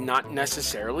Tetris-like, but not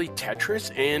necessarily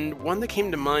Tetris. And one that came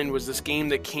to mind was this game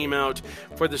that came out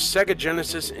for the Sega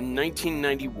Genesis in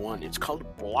 1991. It's called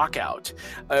Blockout.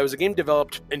 It was a game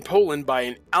developed in Poland by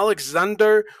an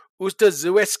Aleksander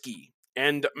Ustaszewski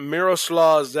and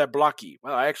Miroslav Zablocki.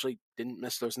 Well, I actually didn't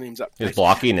mess those names up. Is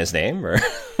Blocky in his name? Or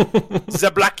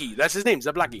Zablocki. That's his name,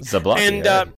 Zablocki.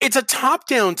 And it's a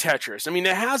top-down Tetris. I mean,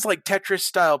 it has like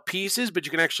Tetris-style pieces, but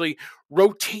you can actually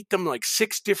rotate them like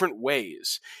 6 different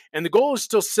ways. And the goal is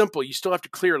still simple. You still have to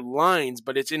clear lines,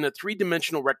 but it's in a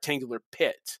 3-dimensional rectangular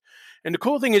pit. And the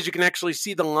cool thing is you can actually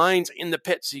see the lines in the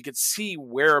pit, so you can see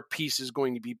where a piece is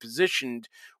going to be positioned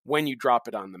when you drop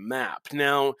it on the map.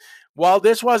 Now, while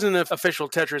this wasn't an official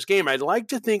Tetris game, I'd like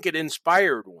to think it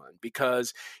inspired one,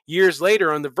 because years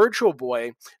later on the Virtual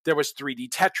Boy, there was 3D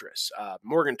Tetris.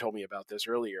 Morgan told me about this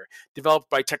earlier. Developed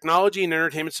by Technology and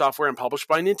Entertainment Software and published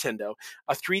by Nintendo,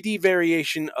 a 3D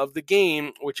variation of the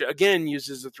game, which again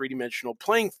uses a 3-dimensional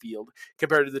playing field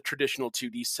compared to the traditional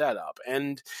 2D setup.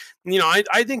 And, you know,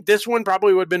 I think this one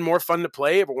probably would have been more fun to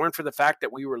play if it weren't for the fact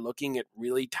that we were looking at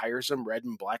really tiresome red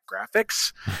and black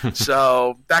graphics.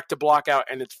 So back to Blockout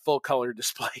and its full color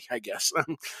display, I guess.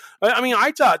 I mean,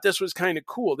 I thought this was kind of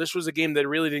cool. This was a game that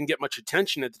really didn't get much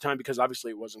attention at the time because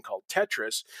obviously it wasn't called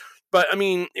Tetris. But I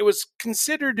mean, it was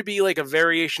considered to be like a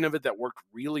variation of it that worked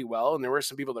really well, and there were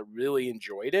some people that really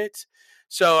enjoyed it.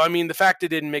 So, I mean, the fact it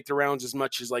didn't make the rounds as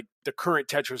much as like the current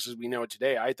Tetris as we know it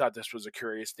today, I thought this was a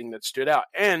curious thing that stood out.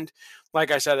 And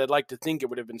like I said, I'd like to think it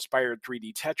would have inspired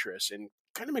 3D Tetris, and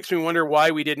kind of makes me wonder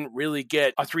why we didn't really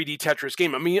get a 3D Tetris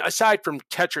game. I mean, aside from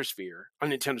Tetrisphere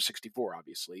on Nintendo 64,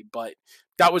 obviously, but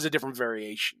that was a different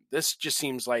variation. This just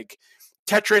seems like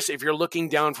Tetris if you're looking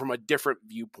down from a different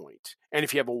viewpoint and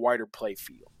if you have a wider play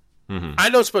field. Mm-hmm. I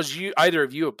don't suppose either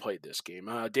of you have played this game.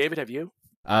 David, have you?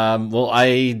 Well,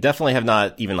 I definitely have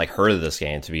not even like heard of this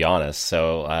game, to be honest.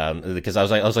 So, because I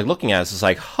was looking at it, it's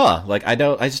like, like I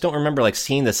just don't remember like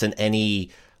seeing this in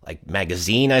any like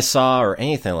magazine I saw or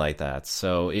anything like that.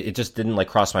 So it just didn't like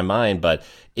cross my mind, but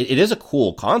it is a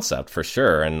cool concept for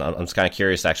sure. And I'm just kind of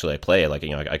curious to actually play it. Like,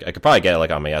 you know, I could probably get it like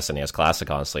on my SNES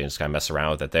Classic, honestly, and just kind of mess around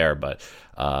with it there. But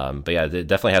yeah, it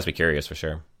definitely has me curious for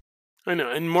sure. I know.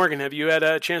 And Morgan, have you had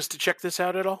a chance to check this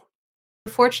out at all?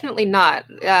 Unfortunately not.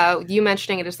 You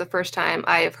mentioning it is the first time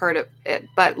I have heard of it,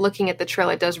 but looking at the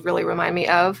trailer, it does really remind me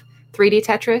of 3D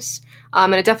Tetris.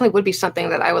 And it definitely would be something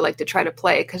that I would like to try to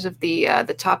play because of the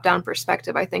top-down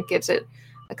perspective. I think gives it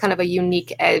a kind of a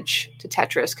unique edge to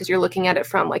Tetris because you're looking at it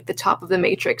from like the top of the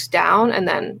matrix down and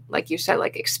then, like you said,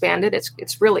 like expanded.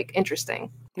 It's really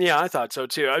interesting. Yeah, I thought so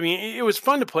too. I mean, it was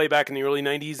fun to play back in the early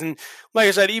 90s. And like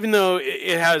I said, even though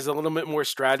it has a little bit more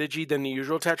strategy than the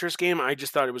usual Tetris game, I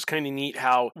just thought it was kind of neat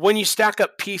how when you stack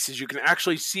up pieces, you can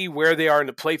actually see where they are in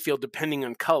the playfield depending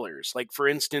on colors. Like, for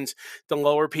instance, the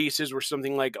lower pieces were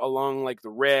something like along like the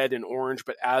red and orange,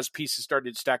 but as pieces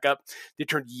started to stack up, they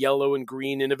turned yellow and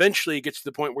green. And eventually it gets to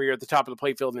the point where you're at the top of the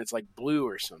playfield and it's like blue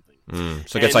or something.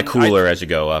 So it gets like cooler as you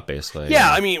go up, basically.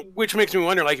 Yeah, I mean, which makes me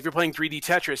wonder, like, if you're playing 3D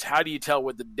Tetris, how do you tell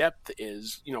what the depth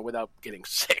is, you know, without getting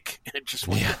sick?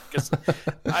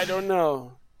 I don't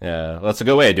know. Yeah, well, that's a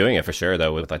good way of doing it for sure,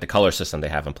 though, with like the color system they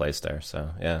have in place there. So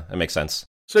yeah, that makes sense.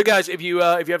 So guys, if you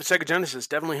have a Sega Genesis,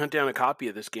 definitely hunt down a copy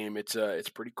of this game. It's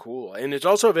pretty cool, and it's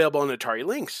also available on Atari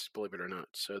Lynx, believe it or not.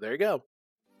 So there you go.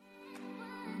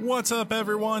 What's up,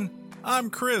 everyone?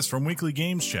 I'm Chris from Weekly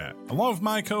Games Chat. Along with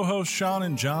my co-hosts Sean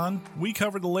and John, we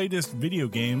cover the latest video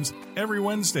games every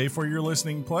Wednesday for your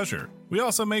listening pleasure. We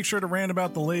also make sure to rant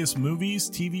about the latest movies,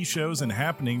 TV shows, and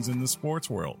happenings in the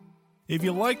sports world. If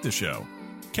you like the show,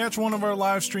 catch one of our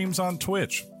live streams on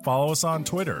Twitch, follow us on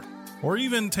Twitter, or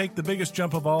even take the biggest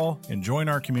jump of all and join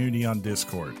our community on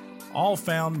Discord. All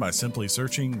found by simply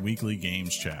searching Weekly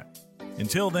Games Chat.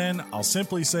 Until then, I'll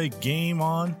simply say game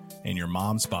on in your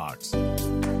mom's box.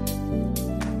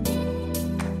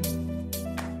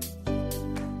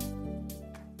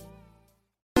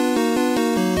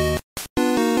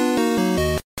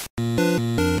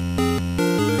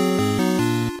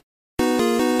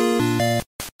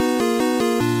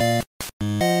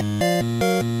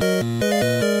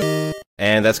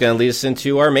 And that's going to lead us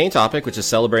into our main topic, which is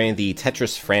celebrating the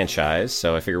Tetris franchise.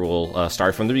 So I figure we'll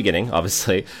start from the beginning,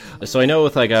 obviously. So I know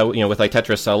with with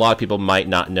Tetris, a lot of people might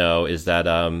not know is that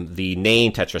the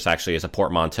name Tetris actually is a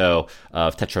portmanteau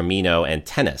of tetramino and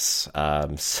tennis.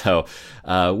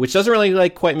 Which doesn't really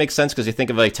quite make sense because you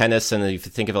think of tennis, and if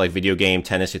you think of video game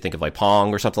tennis, you think of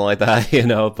Pong or something like that,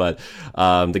 But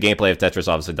the gameplay of Tetris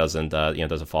obviously doesn't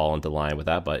fall into line with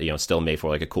that, but still made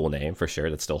for a cool name for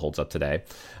sure that still holds up today.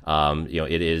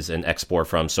 It is an export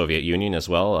from Soviet Union as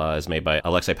well, as made by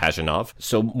Alexei Pajitnov.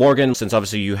 So Morgan, since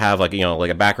obviously you have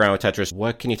a background with Tetris,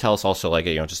 what can you tell us also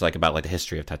about the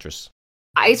history of Tetris?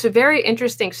 It's a very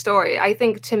interesting story. I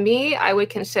think, to me, I would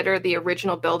consider the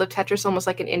original build of Tetris almost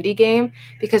like an indie game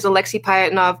because Alexei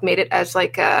Pajitnov made it as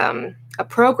a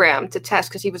program to test,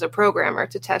 because he was a programmer,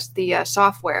 to test the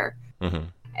software. Mm-hmm.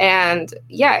 And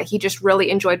yeah, he just really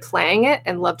enjoyed playing it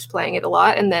and loved playing it a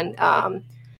lot. And then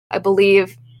I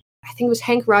think it was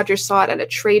Hank Rogers saw it at a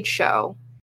trade show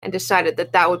and decided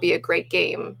that would be a great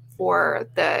game for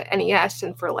the NES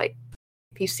and for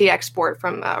PC export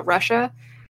from Russia.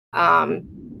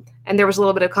 And there was a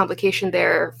little bit of complication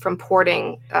there from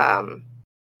porting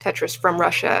Tetris from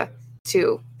Russia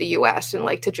to the US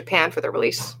and to Japan for the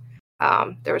release.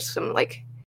 There was some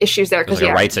issues there because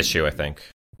a rights issue, I think.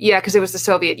 Yeah, because it was the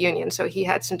Soviet Union, so he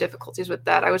had some difficulties with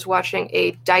that. I was watching a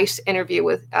DICE interview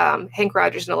with Hank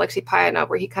Rogers and Alexei Pajitnov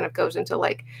where he kind of goes into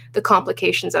the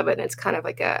complications of it, and it's kind of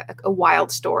a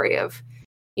wild story of,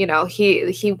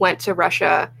 he went to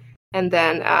Russia and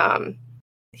then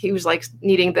he was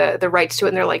needing the rights to it,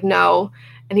 and they're no,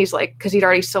 and he's because he'd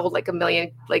already sold 1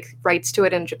 million rights to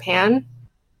it in Japan,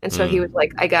 and so he was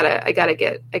I gotta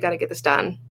get this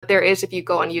done. There is, if you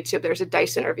go on YouTube, there's a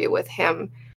DICE interview with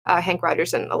him, Hank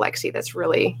Rogers and Alexei, that's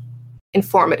really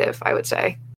informative, I would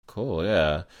say. Cool,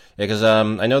 yeah, because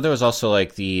I know there was also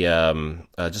the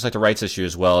the rights issue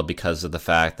as well, because of the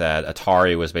fact that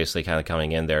Atari was basically kind of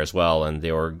coming in there as well, and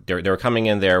they were coming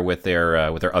in there with their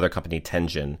other company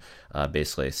Tengen,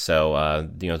 basically. So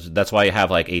that's why you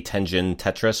have a Tengen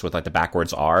Tetris with the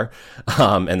backwards R,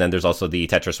 and then there's also the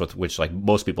Tetris with which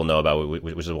most people know about,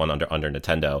 which is the one under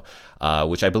Nintendo,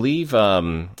 which I believe,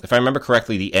 if I remember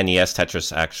correctly, the NES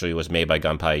Tetris actually was made by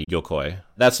Gunpei Yokoi.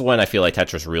 That's when I feel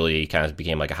Tetris really kind of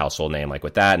became a household name,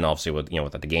 with that, and obviously with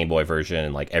with the Game Boy version,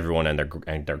 and everyone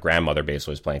and their grandmother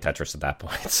basically was playing Tetris at that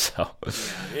point. So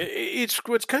it's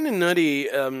what's kind of nutty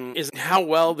is how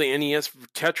well the NES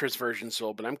Tetris version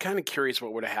sold, but I'm kind of curious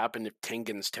what would have happened if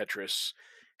Tengen's Tetris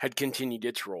had continued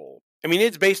its role. I mean,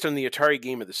 it's based on the Atari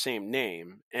game of the same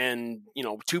name, and,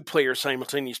 2-player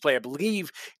simultaneous play. I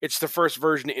believe it's the first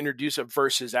version to introduce a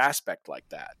versus aspect like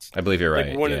that. I believe you're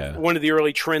right. One of the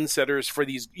early trendsetters for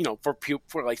these, for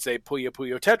say, Puyo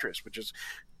Puyo Tetris, which is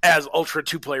as ultra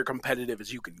 2-player competitive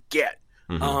as you can get.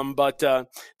 Mm-hmm. But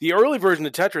the early version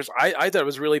of Tetris, I thought it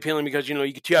was really appealing because, you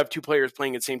have 2 players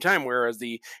playing at the same time, whereas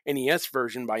the NES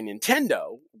version by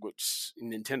Nintendo,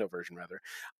 Nintendo version rather,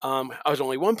 I was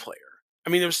only 1 player. I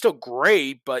mean, it was still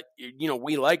great, but,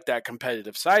 we like that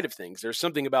competitive side of things. There's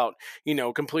something about,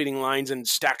 completing lines and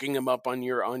stacking them up on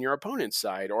your opponent's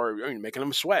side, or making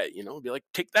them sweat, be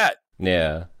take that.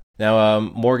 Yeah. Now,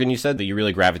 Morgan, you said that you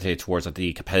really gravitated towards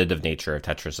the competitive nature of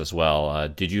Tetris as well.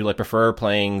 Did you prefer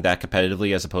playing that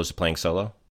competitively as opposed to playing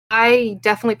solo? I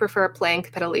definitely prefer playing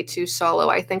competitively to solo.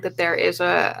 I think that there is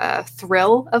a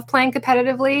thrill of playing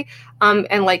competitively.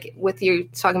 And with you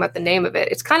talking about the name of it,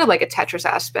 it's kind of like a Tetris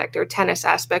aspect or tennis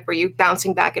aspect where you're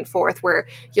bouncing back and forth, where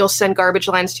you'll send garbage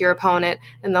lines to your opponent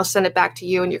and they'll send it back to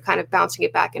you, and you're kind of bouncing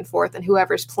it back and forth. And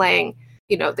whoever's playing,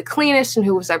 the cleanest and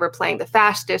who's ever playing the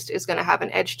fastest is going to have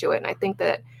an edge to it. And I think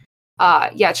that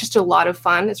it's just a lot of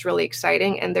fun. It's really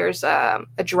exciting. And there's a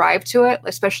drive to it,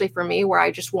 especially for me, where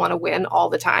I just want to win all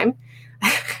the time.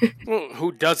 Well,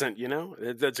 who doesn't,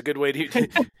 That's a good way to,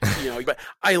 But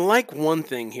I like one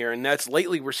thing here, and that's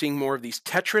lately we're seeing more of these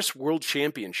Tetris World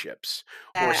Championships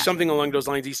or something along those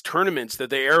lines, these tournaments that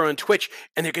they air on Twitch,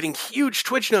 and they're getting huge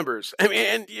Twitch numbers. I mean,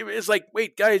 and it's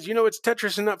wait, guys, it's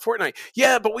Tetris and not Fortnite.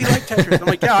 Yeah, but we like Tetris.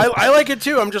 I'm yeah, I like it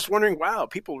too. I'm just wondering, wow,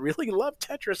 people really love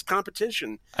Tetris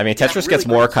competition. I mean, Tetris gets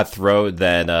more cutthroat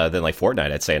than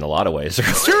Fortnite, I'd say, in a lot of ways.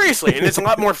 Seriously, and it's a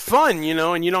lot more fun, and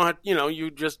you don't have,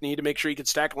 you just need to make sure you can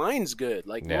stack back lines good,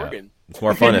 like Morgan. It's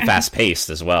more fun and fast paced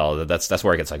as well. That's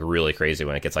where it gets like really crazy,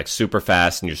 when it gets like super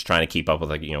fast and you're just trying to keep up with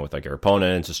like, you know, with like your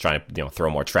opponents, just trying to, you know, throw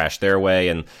more trash their way.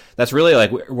 And that's really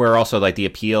like where also like the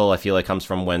appeal, I feel like, comes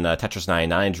from when Tetris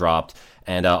 99 dropped.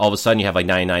 And all of a sudden you have like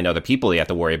 99 other people you have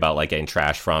to worry about like getting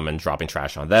trash from and dropping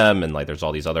trash on them. And like there's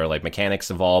all these other like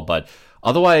mechanics involved. But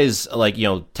otherwise, like, you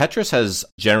know, Tetris has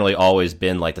generally always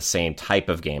been like the same type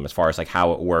of game as far as like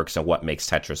how it works and what makes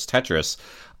Tetris Tetris.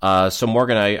 So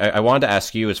Morgan, I wanted to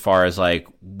ask you, as far as like,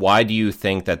 why do you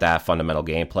think that fundamental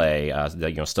gameplay that,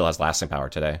 you know, still has lasting power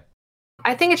today?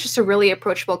 I think it's just a really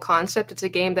approachable concept. It's a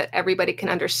game that everybody can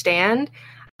understand.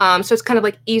 So it's kind of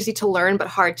like easy to learn but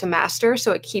hard to master.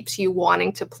 So it keeps you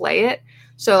wanting to play it.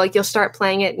 So like you'll start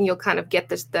playing it and you'll kind of get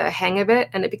the hang of it,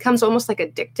 and it becomes almost like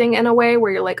addicting in a way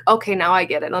where you're like, okay, now I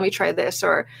get it. Let me try this,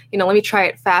 or, you know, let me try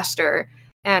it faster.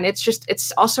 And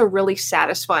it's also really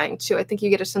satisfying too. I think you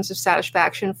get a sense of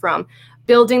satisfaction from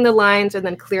building the lines and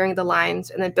then clearing the lines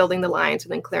and then building the lines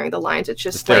and then clearing the lines. It's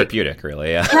just therapeutic, like,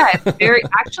 really. Yeah. Yeah. It's very,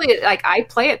 actually, like, I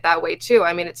play it that way too.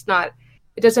 I mean,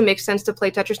 it doesn't make sense to play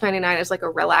Tetris 99 as like a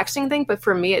relaxing thing, but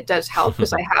for me, it does help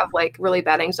because I have like really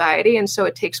bad anxiety. And so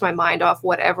it takes my mind off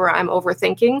whatever I'm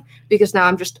overthinking, because now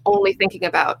I'm just only thinking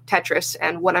about Tetris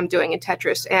and what I'm doing in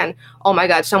Tetris. And, oh my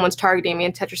God, someone's targeting me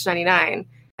in Tetris 99.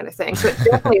 Kind of thing. So it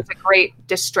definitely is a great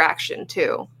distraction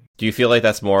too. Do you feel like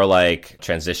that's more like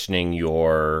transitioning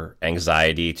your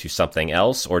anxiety to something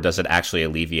else, or does it actually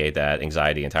alleviate that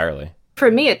anxiety entirely?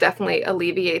 For me, it definitely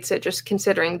alleviates it, just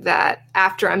considering that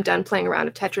after I'm done playing around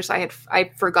with Tetris,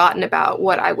 I'd forgotten about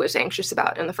what I was anxious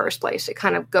about in the first place. It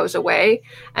kind of goes away.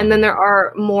 And then there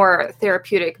are more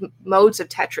therapeutic modes of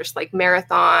Tetris, like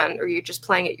marathon, or you're just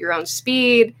playing at your own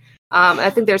speed. I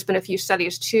think there's been a few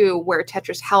studies too where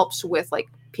Tetris helps with like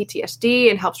PTSD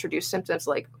and helps reduce symptoms,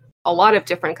 like a lot of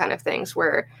different kind of things,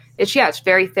 where it's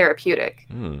very therapeutic.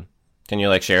 Can you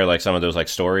like share like some of those like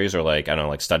stories or like, I don't know,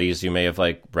 like studies you may have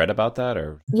like read about that?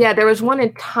 Or yeah, there was one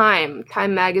in Time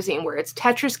magazine where it's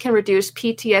Tetris can reduce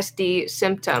PTSD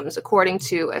symptoms according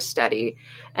to a study,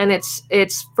 and it's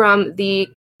from the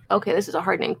this is a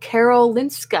hard name,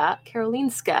 Karolinska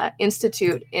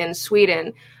Institute in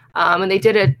Sweden. And they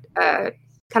did a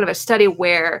kind of a study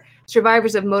where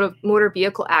survivors of motor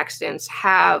vehicle accidents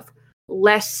have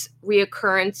less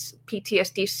reoccurrence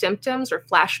PTSD symptoms or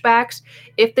flashbacks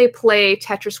if they play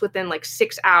Tetris within like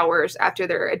 6 hours after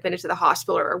they're admitted to the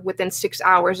hospital, or within 6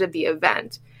 hours of the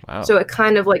event. Wow. So it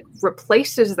kind of like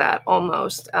replaces that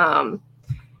almost. And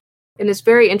it's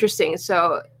very interesting.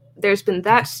 So there's been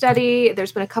that study.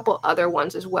 There's been a couple other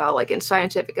ones as well, like in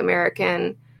Scientific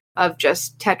American, of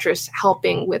just Tetris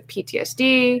helping with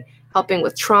PTSD, helping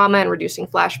with trauma and reducing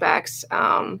flashbacks.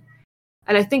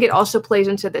 And I think it also plays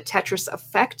into the Tetris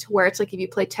effect, where it's like if you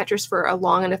play Tetris for a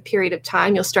long enough period of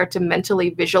time, you'll start to mentally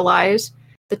visualize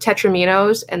the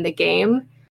Tetraminos and the game.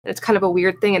 And it's kind of a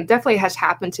weird thing. And definitely has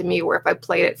happened to me where if I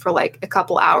played it for like a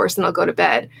couple hours, then I'll go to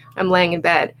bed. I'm laying in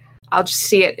bed. I'll just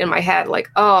see it in my head, like,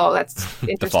 oh, that's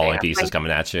interesting. The falling piece is coming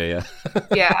at you, yeah.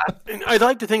 Yeah. And I'd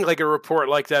like to think like a report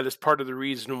like that is part of the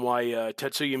reason why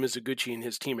Tetsuya Mizuguchi and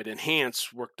his team at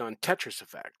Enhance worked on Tetris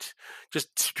Effect,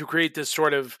 just to create this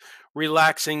sort of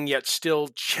relaxing yet still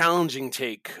challenging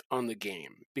take on the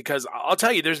game. Because I'll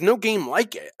tell you, there's no game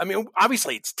like it. I mean,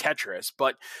 obviously it's Tetris,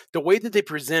 but the way that they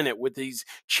present it with these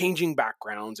changing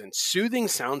backgrounds and soothing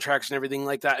soundtracks and everything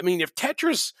like that. I mean, if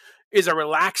Tetris is a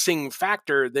relaxing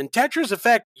factor, then Tetris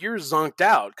Effect, you're zonked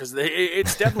out, because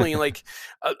it's definitely like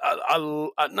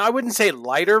I wouldn't say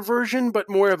lighter version, but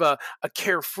more of a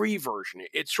carefree version.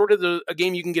 It's sort of a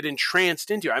game you can get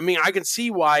entranced into. I mean, I can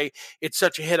see why it's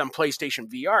such a hit on PlayStation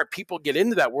VR. People get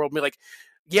into that world and be like,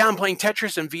 yeah, I'm playing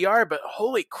Tetris in VR, but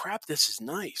holy crap, this is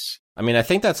nice. I mean, I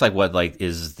think that's like what like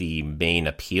is the main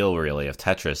appeal really of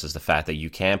Tetris, is the fact that you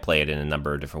can play it in a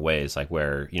number of different ways, like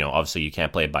where, you know, obviously you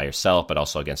can't play it by yourself, but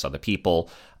also against other people.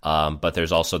 But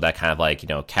there's also that kind of like, you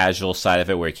know, casual side of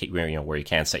it where you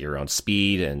can set your own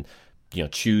speed and, you know,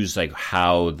 choose like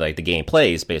how like the game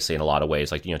plays basically in a lot of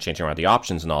ways, like, you know, changing around the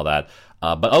options and all that.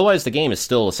 But otherwise, the game is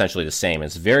still essentially the same.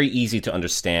 It's very easy to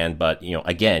understand, but, you know,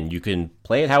 again, you can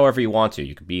play it however you want to.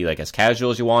 You could be like as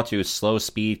casual as you want to, slow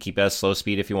speed, keep it at slow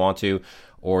speed if you want to,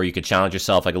 or you could challenge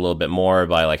yourself like a little bit more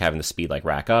by like having the speed like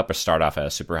rack up, or start off at a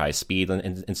super high speed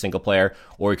in single player,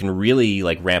 or you can really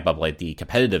like ramp up like the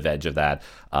competitive edge of that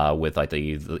with like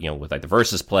the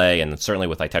versus play, and certainly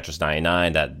with like Tetris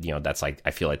 99, that, you know, that's like I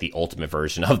feel like the ultimate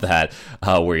version of that,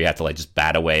 where you have to like just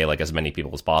bat away like as many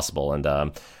people as possible.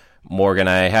 And Morgan,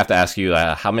 I have to ask you,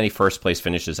 how many first place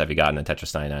finishes have you gotten in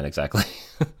Tetris 99 exactly?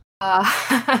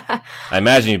 I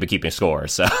imagine you've been keeping score,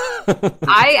 so.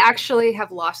 I actually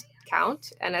have lost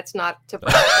count, and it's not to.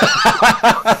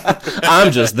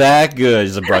 I'm just that good.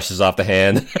 Just brushes off the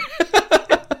hand.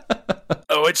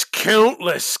 Oh, it's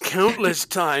countless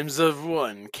times of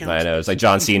one. I know, it's like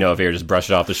John Cena over here, just brush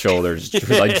it off the shoulder, just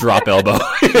like drop elbow.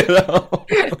 You know?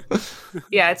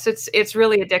 Yeah, it's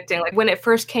really addicting. Like when it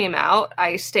first came out,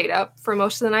 I stayed up for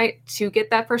most of the night to get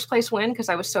that first place win because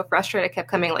I was so frustrated. I kept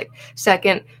coming like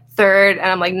second, third,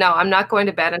 and I'm like, no, I'm not going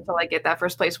to bed until I get that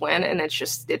first place win. And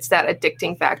it's that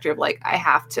addicting factor of like, I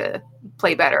have to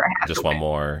play better. I have just to one win.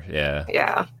 more. Yeah.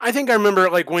 Yeah. I think I remember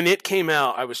like when it came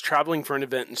out, I was traveling for an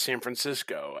event in San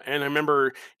Francisco, and I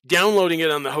remember downloading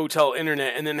it on the hotel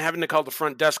internet and then having to call the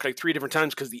front desk like 3 different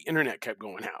times because the internet kept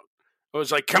going out. I was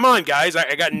like, come on, guys.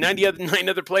 I got 99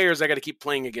 other players I got to keep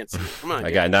playing against. Come on.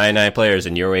 I got 99 players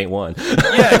and you ain't one.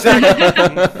 Yeah,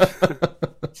 exactly.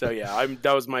 So, yeah,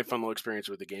 that was my fun little experience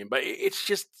with the game. But it's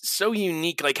just so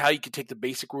unique, like how you could take the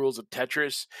basic rules of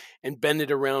Tetris and bend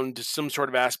it around to some sort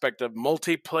of aspect of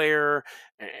multiplayer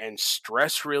and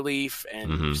stress relief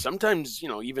and sometimes,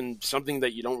 even something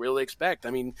that you don't really expect.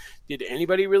 I mean, did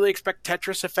anybody really expect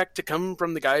Tetris Effect to come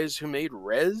from the guys who made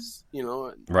Rez?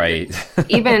 Right.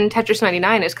 Even Tetris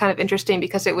 99 is kind of interesting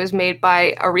because it was made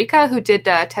by Arika, who did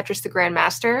Tetris the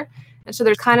Grandmaster. And so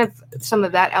there's kind of some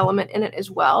of that element in it as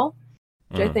well,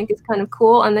 which I think is kind of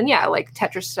cool. And then, yeah, like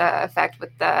Tetris Effect with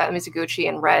Mizuguchi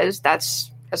and Rez, that's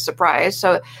a surprise.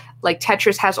 So, like,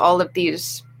 Tetris has all of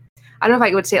these, I don't know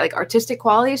if I would say, like, artistic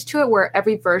qualities to it, where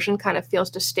every version kind of feels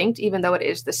distinct, even though it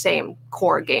is the same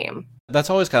core game. That's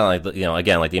always kind of like,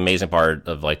 again, like the amazing part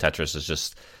of like Tetris is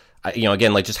just,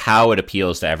 again, like just how it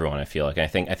appeals to everyone, I feel like. And I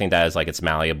think that is like its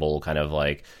malleable kind of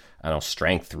like, I don't know,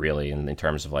 strength really in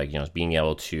terms of like, being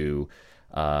able to,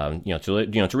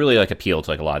 to really like appeal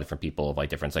to like a lot of different people of like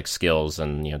different like skills,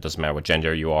 and it doesn't matter what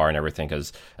gender you are and everything,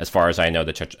 because as far as I know,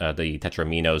 the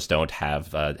Tetraminos don't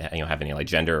have have any like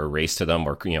gender or race to them,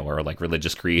 or or like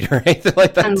religious creed or anything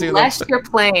like that. Unless you're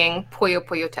playing Puyo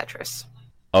Puyo Tetris.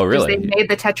 Oh, really? They made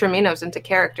the Tetraminos into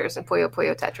characters in Puyo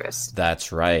Puyo Tetris.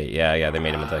 That's right. Yeah, they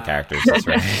made them into the characters. That's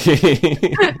right.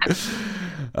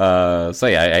 So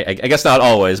yeah, I guess not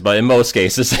always, but in most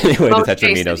cases anyway, the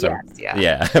Tetraminos are. Yes,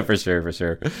 yeah, for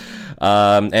sure.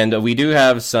 And we do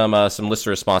have some listener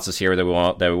responses here that we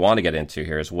want to get into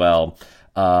here as well.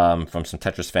 From some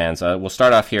Tetris fans. We'll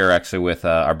start off here actually with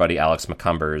our buddy Alex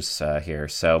McCumbers here.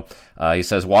 So he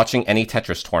says, watching any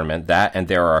Tetris tournament, and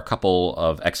there are a couple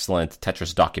of excellent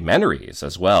Tetris documentaries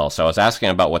as well. So I was asking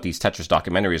about what these Tetris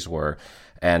documentaries were,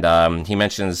 and he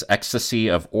mentions Ecstasy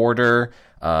of Order.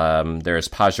 There's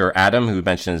Pajor Adam, who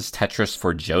mentions Tetris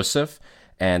for Joseph,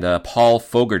 and Paul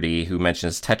Fogarty, who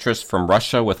mentions Tetris from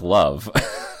Russia with Love.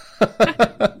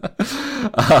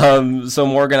 So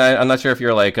Morgan, I'm not sure if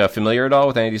you're like familiar at all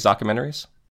with any of these documentaries.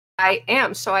 I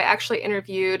am. So I actually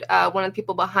interviewed one of the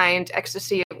people behind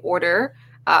Ecstasy of Order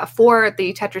for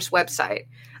the Tetris website.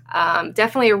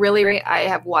 Definitely a really great. I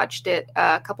have watched it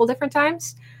a couple different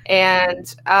times,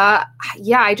 and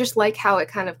I just like how it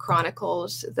kind of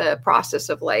chronicles the process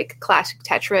of like classic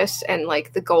Tetris and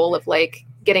like the goal of like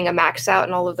getting a max out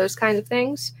and all of those kinds of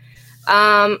things.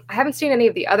 I haven't seen any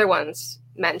of the other ones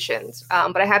mentioned,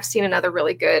 but I have seen another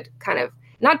really good kind of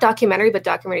not documentary but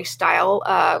documentary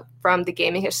style from the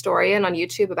Gaming Historian on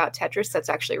YouTube about Tetris. That's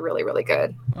actually really, really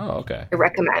good. Oh, okay. I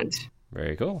recommend.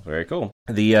 Very cool.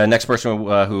 The next person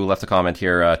who left a comment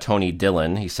here, Tony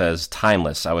Dillon, he says,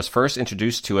 timeless. I was first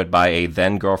introduced to it by a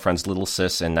then girlfriend's little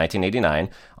sis in 1989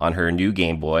 on her new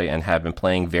Game Boy, and have been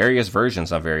playing various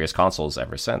versions on various consoles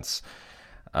ever since.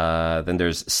 Then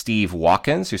there's Steve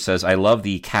Watkins, who says, I love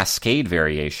the Cascade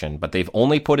variation, but they've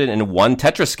only put it in one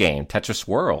Tetris game, Tetris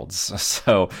Worlds.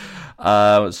 So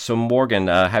Morgan,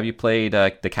 have you played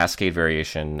the Cascade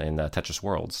variation in Tetris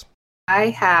Worlds?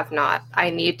 I have not. I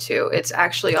need to. It's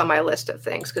actually on my list of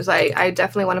things, because I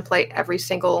definitely want to play every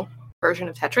single version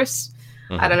of Tetris.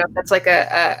 I don't know if that's like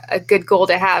a good goal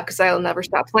to have, because I'll never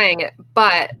stop playing it.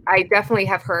 But I definitely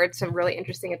have heard some really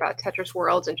interesting about Tetris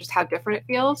Worlds and just how different it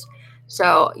feels.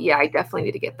 So, yeah, I definitely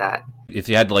need to get that. If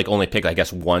you had to like only pick, I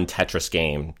guess, one Tetris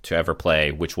game to ever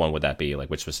play, which one would that be? Like,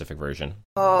 which specific version?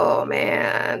 Oh,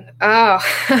 man. Oh.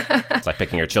 It's like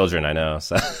picking your children, I know.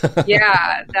 So.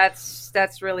 Yeah,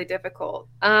 that's really difficult.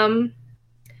 I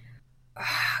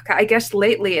guess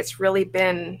lately it's really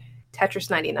been Tetris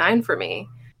 99 for me.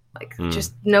 Like,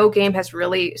 just no game has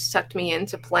really sucked me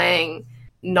into playing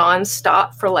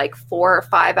nonstop for like 4 or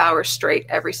 5 hours straight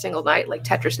every single night, like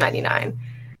Tetris 99.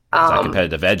 It's that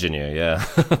competitive edge in you, yeah.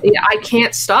 Yeah, I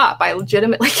can't stop. I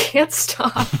legitimately can't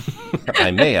stop.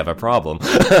 I may have a problem.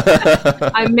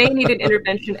 I may need an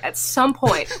intervention at some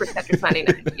point for Tetris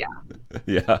 99. Yeah.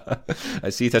 Yeah. I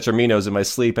see Tetraminos in my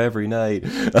sleep every night.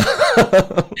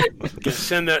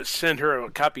 Send her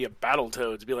a copy of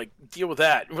Battletoads. Be like, deal with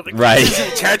that. We're like, right. This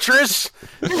isn't Tetris.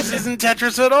 This isn't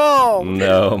Tetris at all.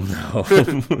 No.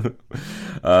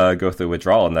 Go through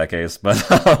withdrawal in that case. But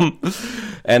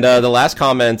and the last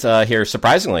comment here,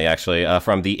 surprisingly, actually,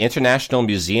 from the International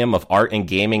Museum of Art and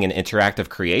Gaming and Interactive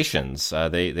Creations.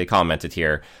 They commented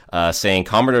here saying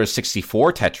Commodore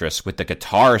 64 Tetris with the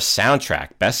guitar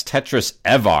soundtrack. Best Tetris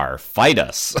ever. Fight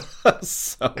us.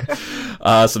 So,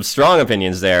 some strong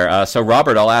opinions there. So,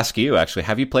 Robert, I'll ask you, actually,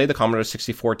 have you played the Commodore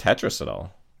 64 Tetris at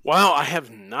all? Wow, I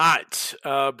have not.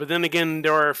 But then again,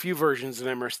 there are a few versions that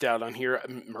I missed out on here.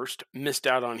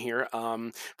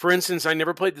 For instance, I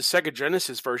never played the Sega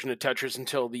Genesis version of Tetris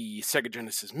until the Sega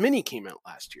Genesis Mini came out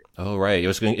last year. Oh, right. It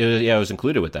was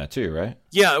included with that too, right?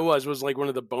 Yeah, it was. It was like one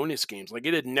of the bonus games. Like,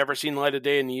 it had never seen the light of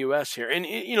day in the U.S. here. And,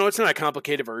 it's not a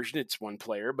complicated version. It's one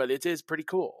player, but it is pretty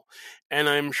cool. And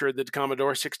I'm sure that the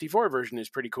Commodore 64 version is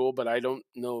pretty cool, but I don't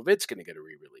know if it's going to get a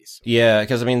re-release. Yeah,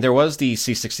 because, there was the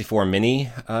C64 Mini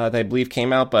that I believe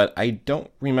came out, but I don't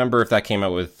remember if that came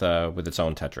out with its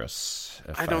own Tetris.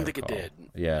 I don't think it did.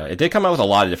 Yeah, it did come out with a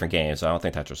lot of different games. I don't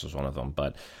think Tetris was one of them,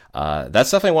 but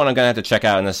that's definitely one I'm going to have to check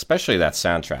out, and especially that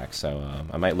soundtrack. So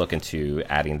I might look into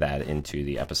adding that into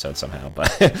the episode somehow.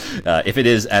 But if it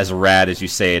is as rad as you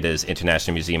say it is,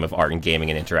 International Museum of Art and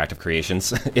Gaming and Interactive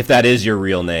Creations, if that is your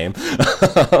real name.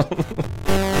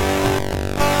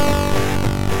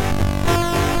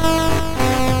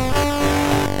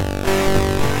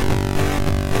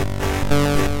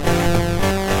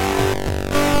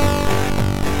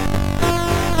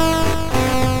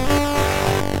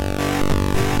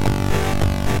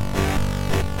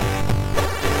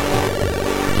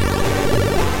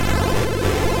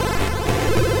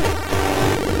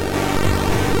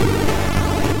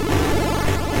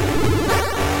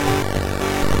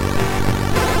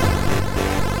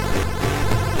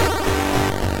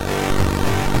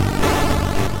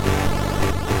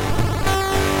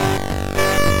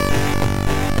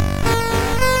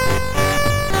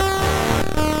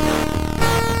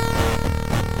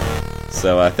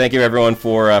 So thank you, everyone,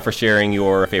 for sharing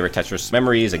your favorite Tetris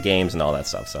memories and games and all that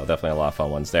stuff. So definitely a lot of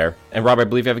fun ones there. And Rob, I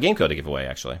believe you have a game code to give away,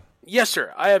 actually. Yes,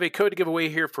 sir. I have a code to give away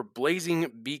here for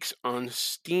Blazing Beaks on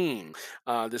Steam.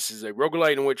 This is a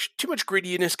roguelite in which too much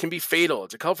greediness can be fatal.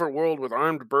 It's a colorful world with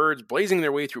armed birds blazing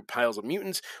their way through piles of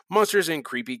mutants, monsters, and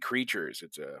creepy creatures.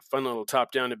 It's a fun little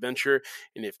top-down adventure,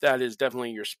 and if that is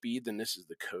definitely your speed, then this is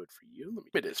the code for you.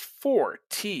 It is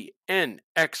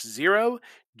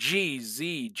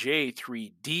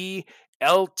 4TNX0GZJ3D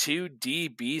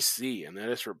L2DBC, and that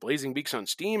is for Blazing Beaks on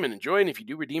Steam. And enjoy, and if you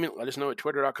do redeem it, let us know at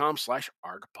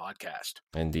twitter.com/argpodcast.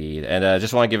 Indeed. And I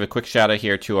just want to give a quick shout out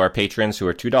here to our patrons who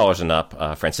are $2 and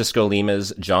up: Francisco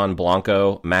Limas, John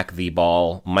Blanco, Mac the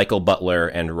Ball, Michael Butler,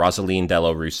 and Rosaline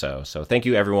Dello Russo. So thank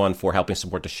you, everyone, for helping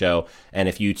support the show. And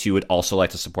if you too would also like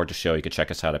to support the show, you can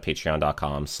check us out at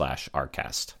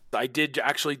patreon.com/argcast. I did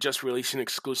actually just release an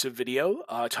exclusive video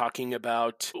talking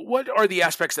about what are the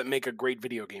aspects that make a great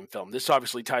video game film. This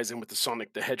obviously ties in with the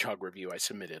Sonic the Hedgehog review I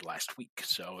submitted last week.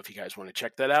 So if you guys want to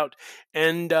check that out,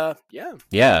 and yeah,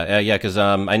 because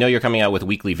I know you're coming out with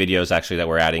weekly videos actually that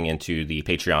we're adding into the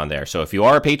Patreon there. So if you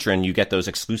are a patron, you get those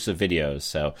exclusive videos.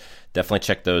 So definitely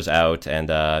check those out. And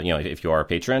if you are a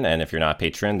patron, and if you're not a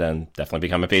patron, then definitely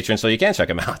become a patron so you can check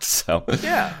them out. So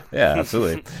yeah,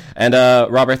 absolutely. And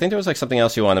Robert, I think there was like something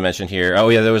else you wanted to mention here. Oh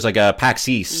yeah, there was like a PAX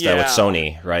East with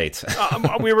Sony, right?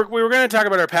 we were going to talk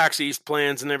about our PAX East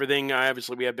plans and everything.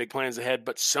 Obviously, we have big plans ahead,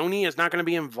 but Sony is not going to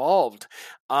be involved.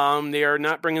 They are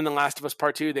not bringing The Last of Us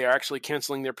Part 2. They are actually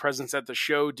canceling their presence at the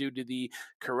show due to the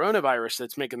coronavirus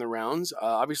that's making the rounds.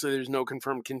 Obviously, there's no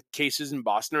confirmed cases in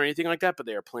Boston or anything like that, but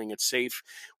they are playing it safe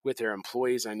with their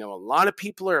employees. I know a lot of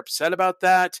people are upset about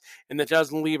that, and that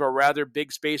doesn't leave a rather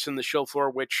big space on the show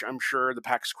floor, which I'm sure the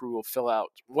PAX crew will fill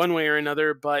out one way or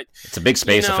another. But it's a big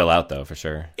space to fill out, though, for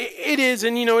sure. It is,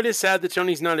 and it is sad that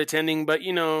Sony's not attending, but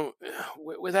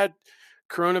with that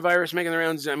coronavirus making the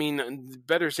rounds, I mean,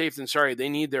 better safe than sorry. They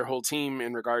need their whole team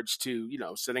in regards to,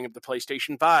 setting up the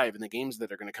PlayStation 5 and the games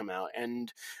that are going to come out.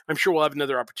 And I'm sure we'll have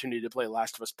another opportunity to play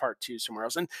Last of Us Part 2 somewhere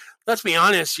else. And let's be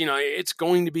honest, it's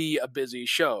going to be a busy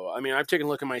show. I mean, I've taken a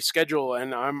look at my schedule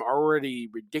and I'm already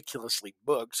ridiculously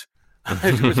booked.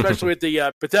 Especially with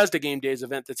the Bethesda Game Days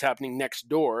event that's happening next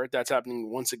door. That's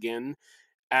happening once again.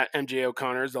 at MJ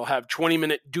O'Connor's. They'll have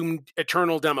 20-minute Doom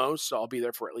Eternal demos, so I'll be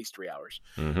there for at least 3 hours.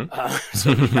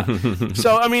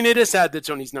 So, I mean, it is sad that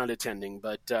Sony's not attending,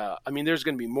 but, I mean, there's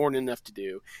going to be more than enough to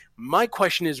do. My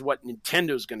question is what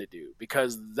Nintendo's going to do,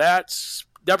 because they're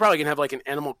probably going to have like an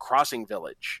Animal Crossing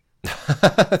village.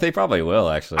 They probably will,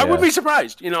 actually. I would be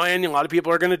surprised, and a lot of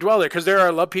people are going to dwell there because there are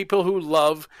a lot of people who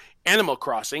love Animal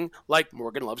Crossing, like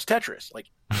Morgan loves Tetris, like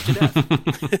to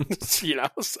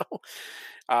death. So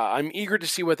I'm eager to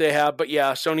see what they have. But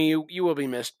yeah, Sony, you will be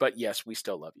missed. But yes, we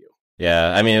still love you.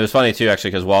 Yeah, I mean, it was funny too,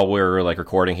 actually, because while we were like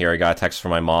recording here, I got a text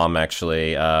from my mom,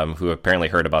 actually, who apparently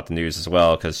heard about the news as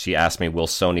well, because she asked me, "Will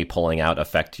Sony pulling out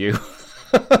affect you?"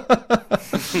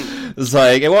 It's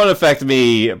like, it won't affect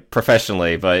me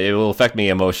professionally, but it will affect me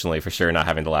emotionally for sure, not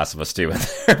having The Last of Us 2 in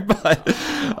there. But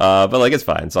like, it's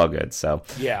fine. It's all good. So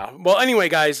yeah. Well, anyway,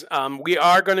 guys, we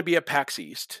are going to be at PAX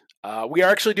East. We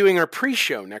are actually doing our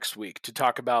pre-show next week to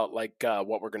talk about like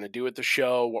what we're going to do at the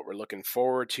show, what we're looking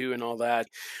forward to, and all that.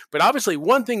 But obviously,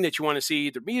 one thing that you want to see,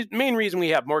 the main reason we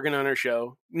have Morgan on our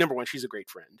show, number one, she's a great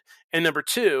friend, and number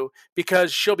two,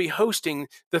 because she'll be hosting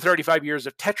the 35 Years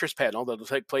of Tetris panel that'll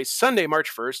take place Sunday,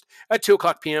 March 1st at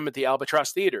 2:00 p.m. at the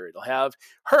Albatross Theater. It'll have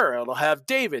her, it'll have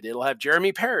David, it'll have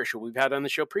Jeremy Parrish, who we've had on the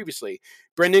show previously,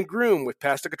 Brendan Groom with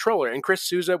Pass the Controller, and Chris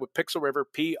Souza with Pixel River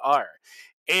PR.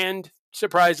 And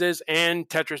surprises and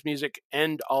Tetris music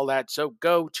and all that. So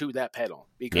go to that panel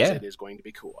because it is going to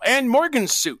be cool. And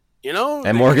Morgan's suit,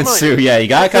 And Morgan's suit, yeah. You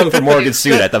got to come for Morgan's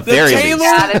suit at the very least.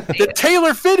 The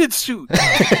tailor-fitted suit.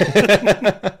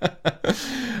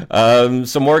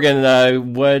 So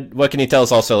Morgan, what can you tell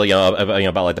us also,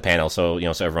 about like the panel, so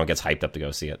so everyone gets hyped up to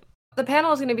go see it? The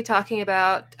panel is going to be talking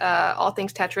about all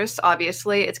things Tetris.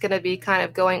 Obviously, it's going to be kind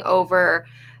of going over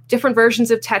different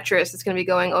versions of Tetris. It's going to be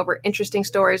going over interesting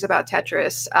stories about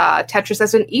Tetris, Tetris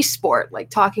as an esport, like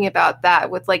talking about that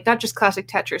with like not just classic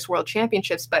Tetris World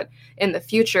Championships, but in the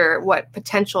future, what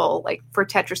potential like for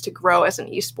Tetris to grow as an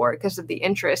esport because of the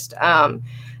interest. And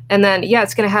then,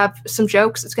 it's going to have some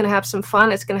jokes. It's going to have some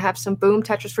fun. It's going to have some boom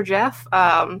Tetris for Jeff.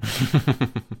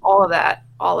 All of that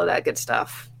good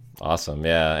stuff. Awesome.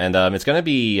 Yeah. And it's going to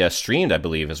be streamed, I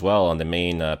believe, as well on the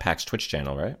main PAX Twitch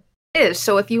channel, right? Is.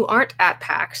 So if you aren't at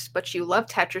PAX, but you love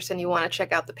Tetris and you want to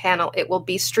check out the panel, it will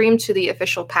be streamed to the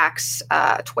official PAX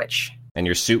Twitch. And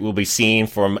your suit will be seen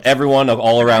from everyone of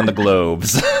all around the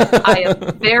globes. I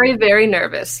am very, very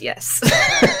nervous, yes.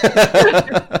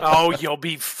 Oh, you'll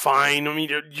be fine. I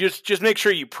mean, just make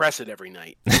sure you press it every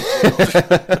night.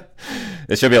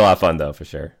 It should be a lot of fun, though, for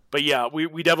sure. But yeah,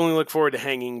 we definitely look forward to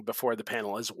hanging before the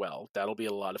panel as well. That'll be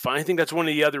a lot of fun. I think that's one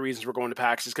of the other reasons we're going to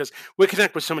PAX is because we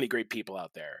connect with so many great people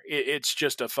out there. It's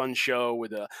just a fun show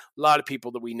with a lot of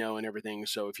people that we know and everything.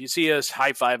 So if you see us,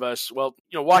 high five us. Well,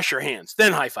 wash your hands,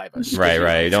 then high five us.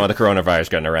 Right. You don't want the coronavirus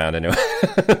getting around anyway.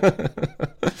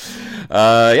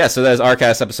 So that's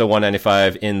RCast episode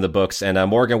 195 in the books. And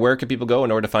Morgan, where can people go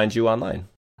in order to find you online?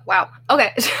 Wow.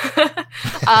 Okay. So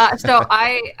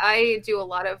I do a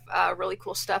lot of really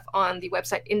cool stuff on the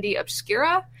website Indie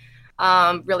Obscura.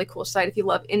 Really cool site if you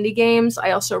love indie games.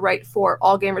 I also write for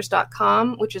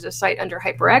allgamers.com, which is a site under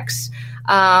HyperX.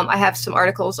 I have some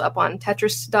articles up on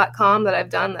Tetris.com that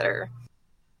I've done that are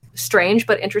strange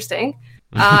but interesting.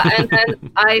 And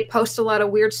then I post a lot of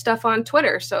weird stuff on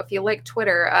Twitter. So if you like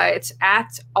Twitter, it's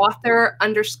at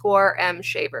author_M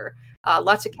Shaver.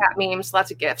 Lots of cat memes,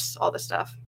 lots of GIFs, all this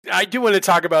stuff. I do want to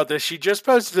talk about this. She just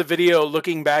posted a video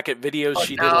looking back at videos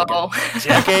did like a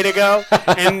decade ago,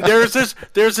 and there's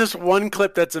this one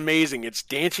clip that's amazing. It's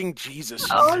Dancing Jesus.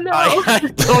 Oh no! I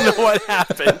don't know what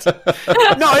happened.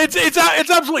 No, it's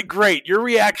absolutely great. Your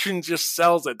reaction just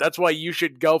sells it. That's why you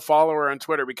should go follow her on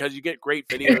Twitter because you get great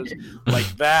videos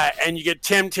like that, and you get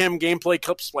Tim gameplay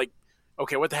clips like.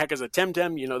 Okay, what the heck is a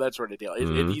Temtem? That sort of deal.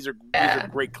 These are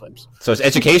great clips. So it's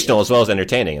educational as well as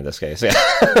entertaining in this case. Yeah.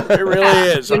 It really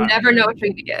is. You never know what you're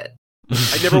going to get.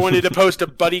 I never wanted to post a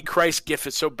Buddy Christ gif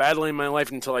so badly in my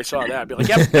life until I saw that. I'd be like,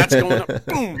 yep, that's going up.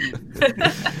 Boom.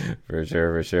 For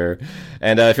sure.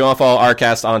 And if you want to follow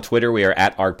ArgCast on Twitter, we are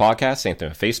at ArgPodcast. Same thing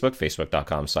with Facebook,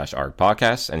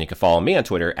 facebook.com/ArgPodcast. And you can follow me on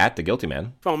Twitter at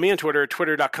TheGuiltyMan. Follow me on Twitter,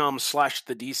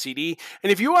 twitter.com/TheDCD.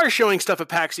 And if you are showing stuff at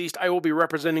PAX East, I will be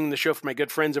representing the show for my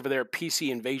good friends over there at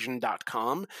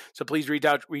PCInvasion.com. So please reach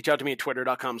out to me at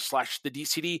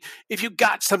twitter.com/TheDCD if you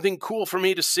got something cool for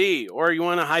me to see or you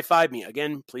want to high five me.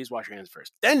 Again, please wash your hands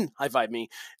first. Then high five me.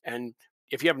 And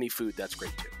if you have any food, that's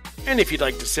great too. And if you'd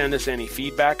like to send us any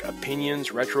feedback,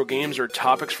 opinions, retro games, or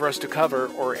topics for us to cover,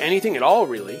 or anything at all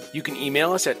really, you can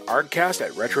email us at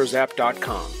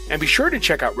artcast@retrozap.com. And be sure to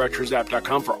check out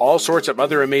retrozap.com for all sorts of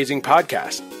other amazing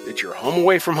podcasts. It's your home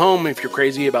away from home if you're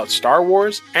crazy about Star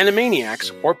Wars,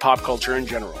 Animaniacs, or pop culture in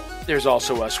general. There's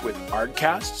also us with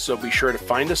Artcast, so be sure to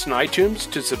find us on iTunes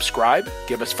to subscribe,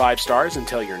 give us 5 stars, and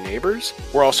tell your neighbors.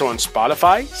 We're also on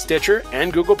Spotify, Stitcher,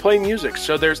 and Google Play Music,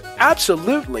 so there's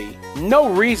absolutely no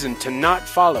reason to not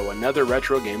follow another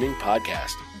retro gaming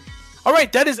podcast. All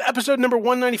right, that is episode number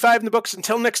 195 in the books.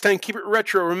 Until next time, keep it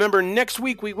retro. Remember, next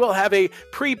week we will have a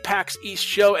pre-PAX East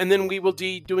show, and then we will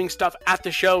be doing stuff at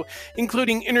the show,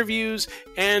 including interviews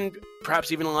and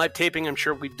perhaps even a live taping. I'm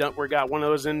sure we got one of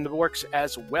those in the works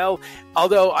as well.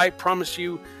 Although I promise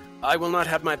you, I will not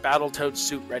have my Battletoads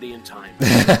suit ready in time.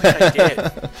 I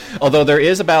did. Although there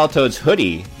is a Battletoads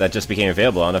hoodie that just became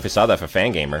available. I don't know if you saw that for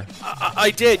Fangamer. I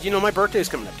did. You know, my birthday's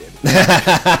coming up, Dave.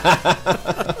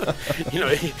 You know,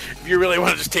 if you really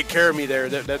want to just take care of me there,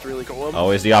 that's really cool. Well,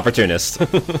 always the opportunist. You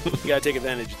got to take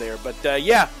advantage there. But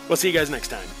yeah, we'll see you guys next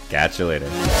time. Catch you later.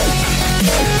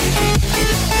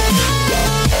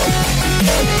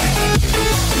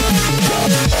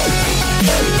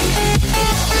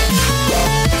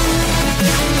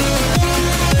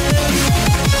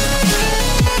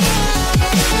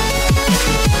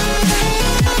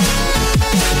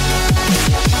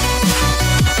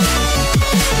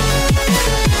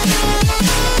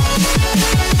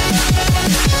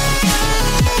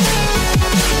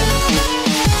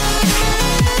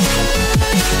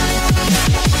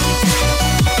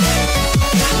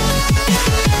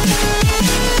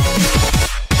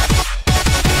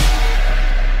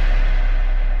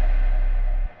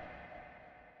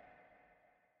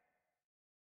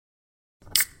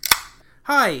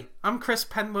 Hi, I'm Chris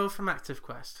Penwell from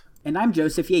ActiveQuest. And I'm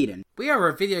Joseph Yaden. We are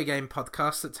a video game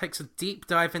podcast that takes a deep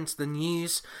dive into the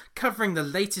news, covering the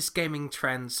latest gaming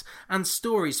trends and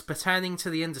stories pertaining to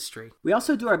the industry. We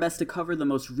also do our best to cover the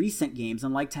most recent games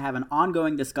and like to have an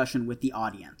ongoing discussion with the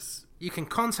audience. You can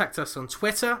contact us on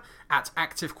Twitter at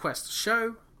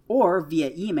ActiveQuestShow or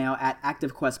via email at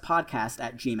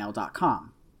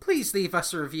activequestpodcast@gmail.com. Please leave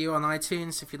us a review on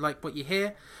iTunes if you like what you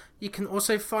hear. You can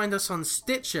also find us on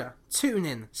Stitcher,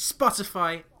 TuneIn,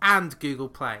 Spotify, and Google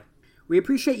Play. We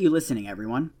appreciate you listening,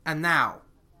 everyone. And now,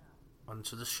 on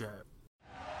to the show.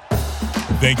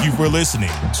 Thank you for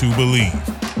listening to Believe.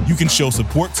 You can show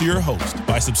support to your host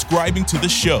by subscribing to the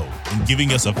show and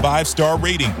giving us a 5-star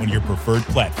rating on your preferred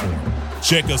platform.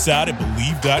 Check us out at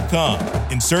Believe.com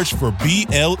and search for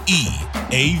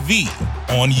BLEAV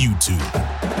on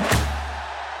YouTube.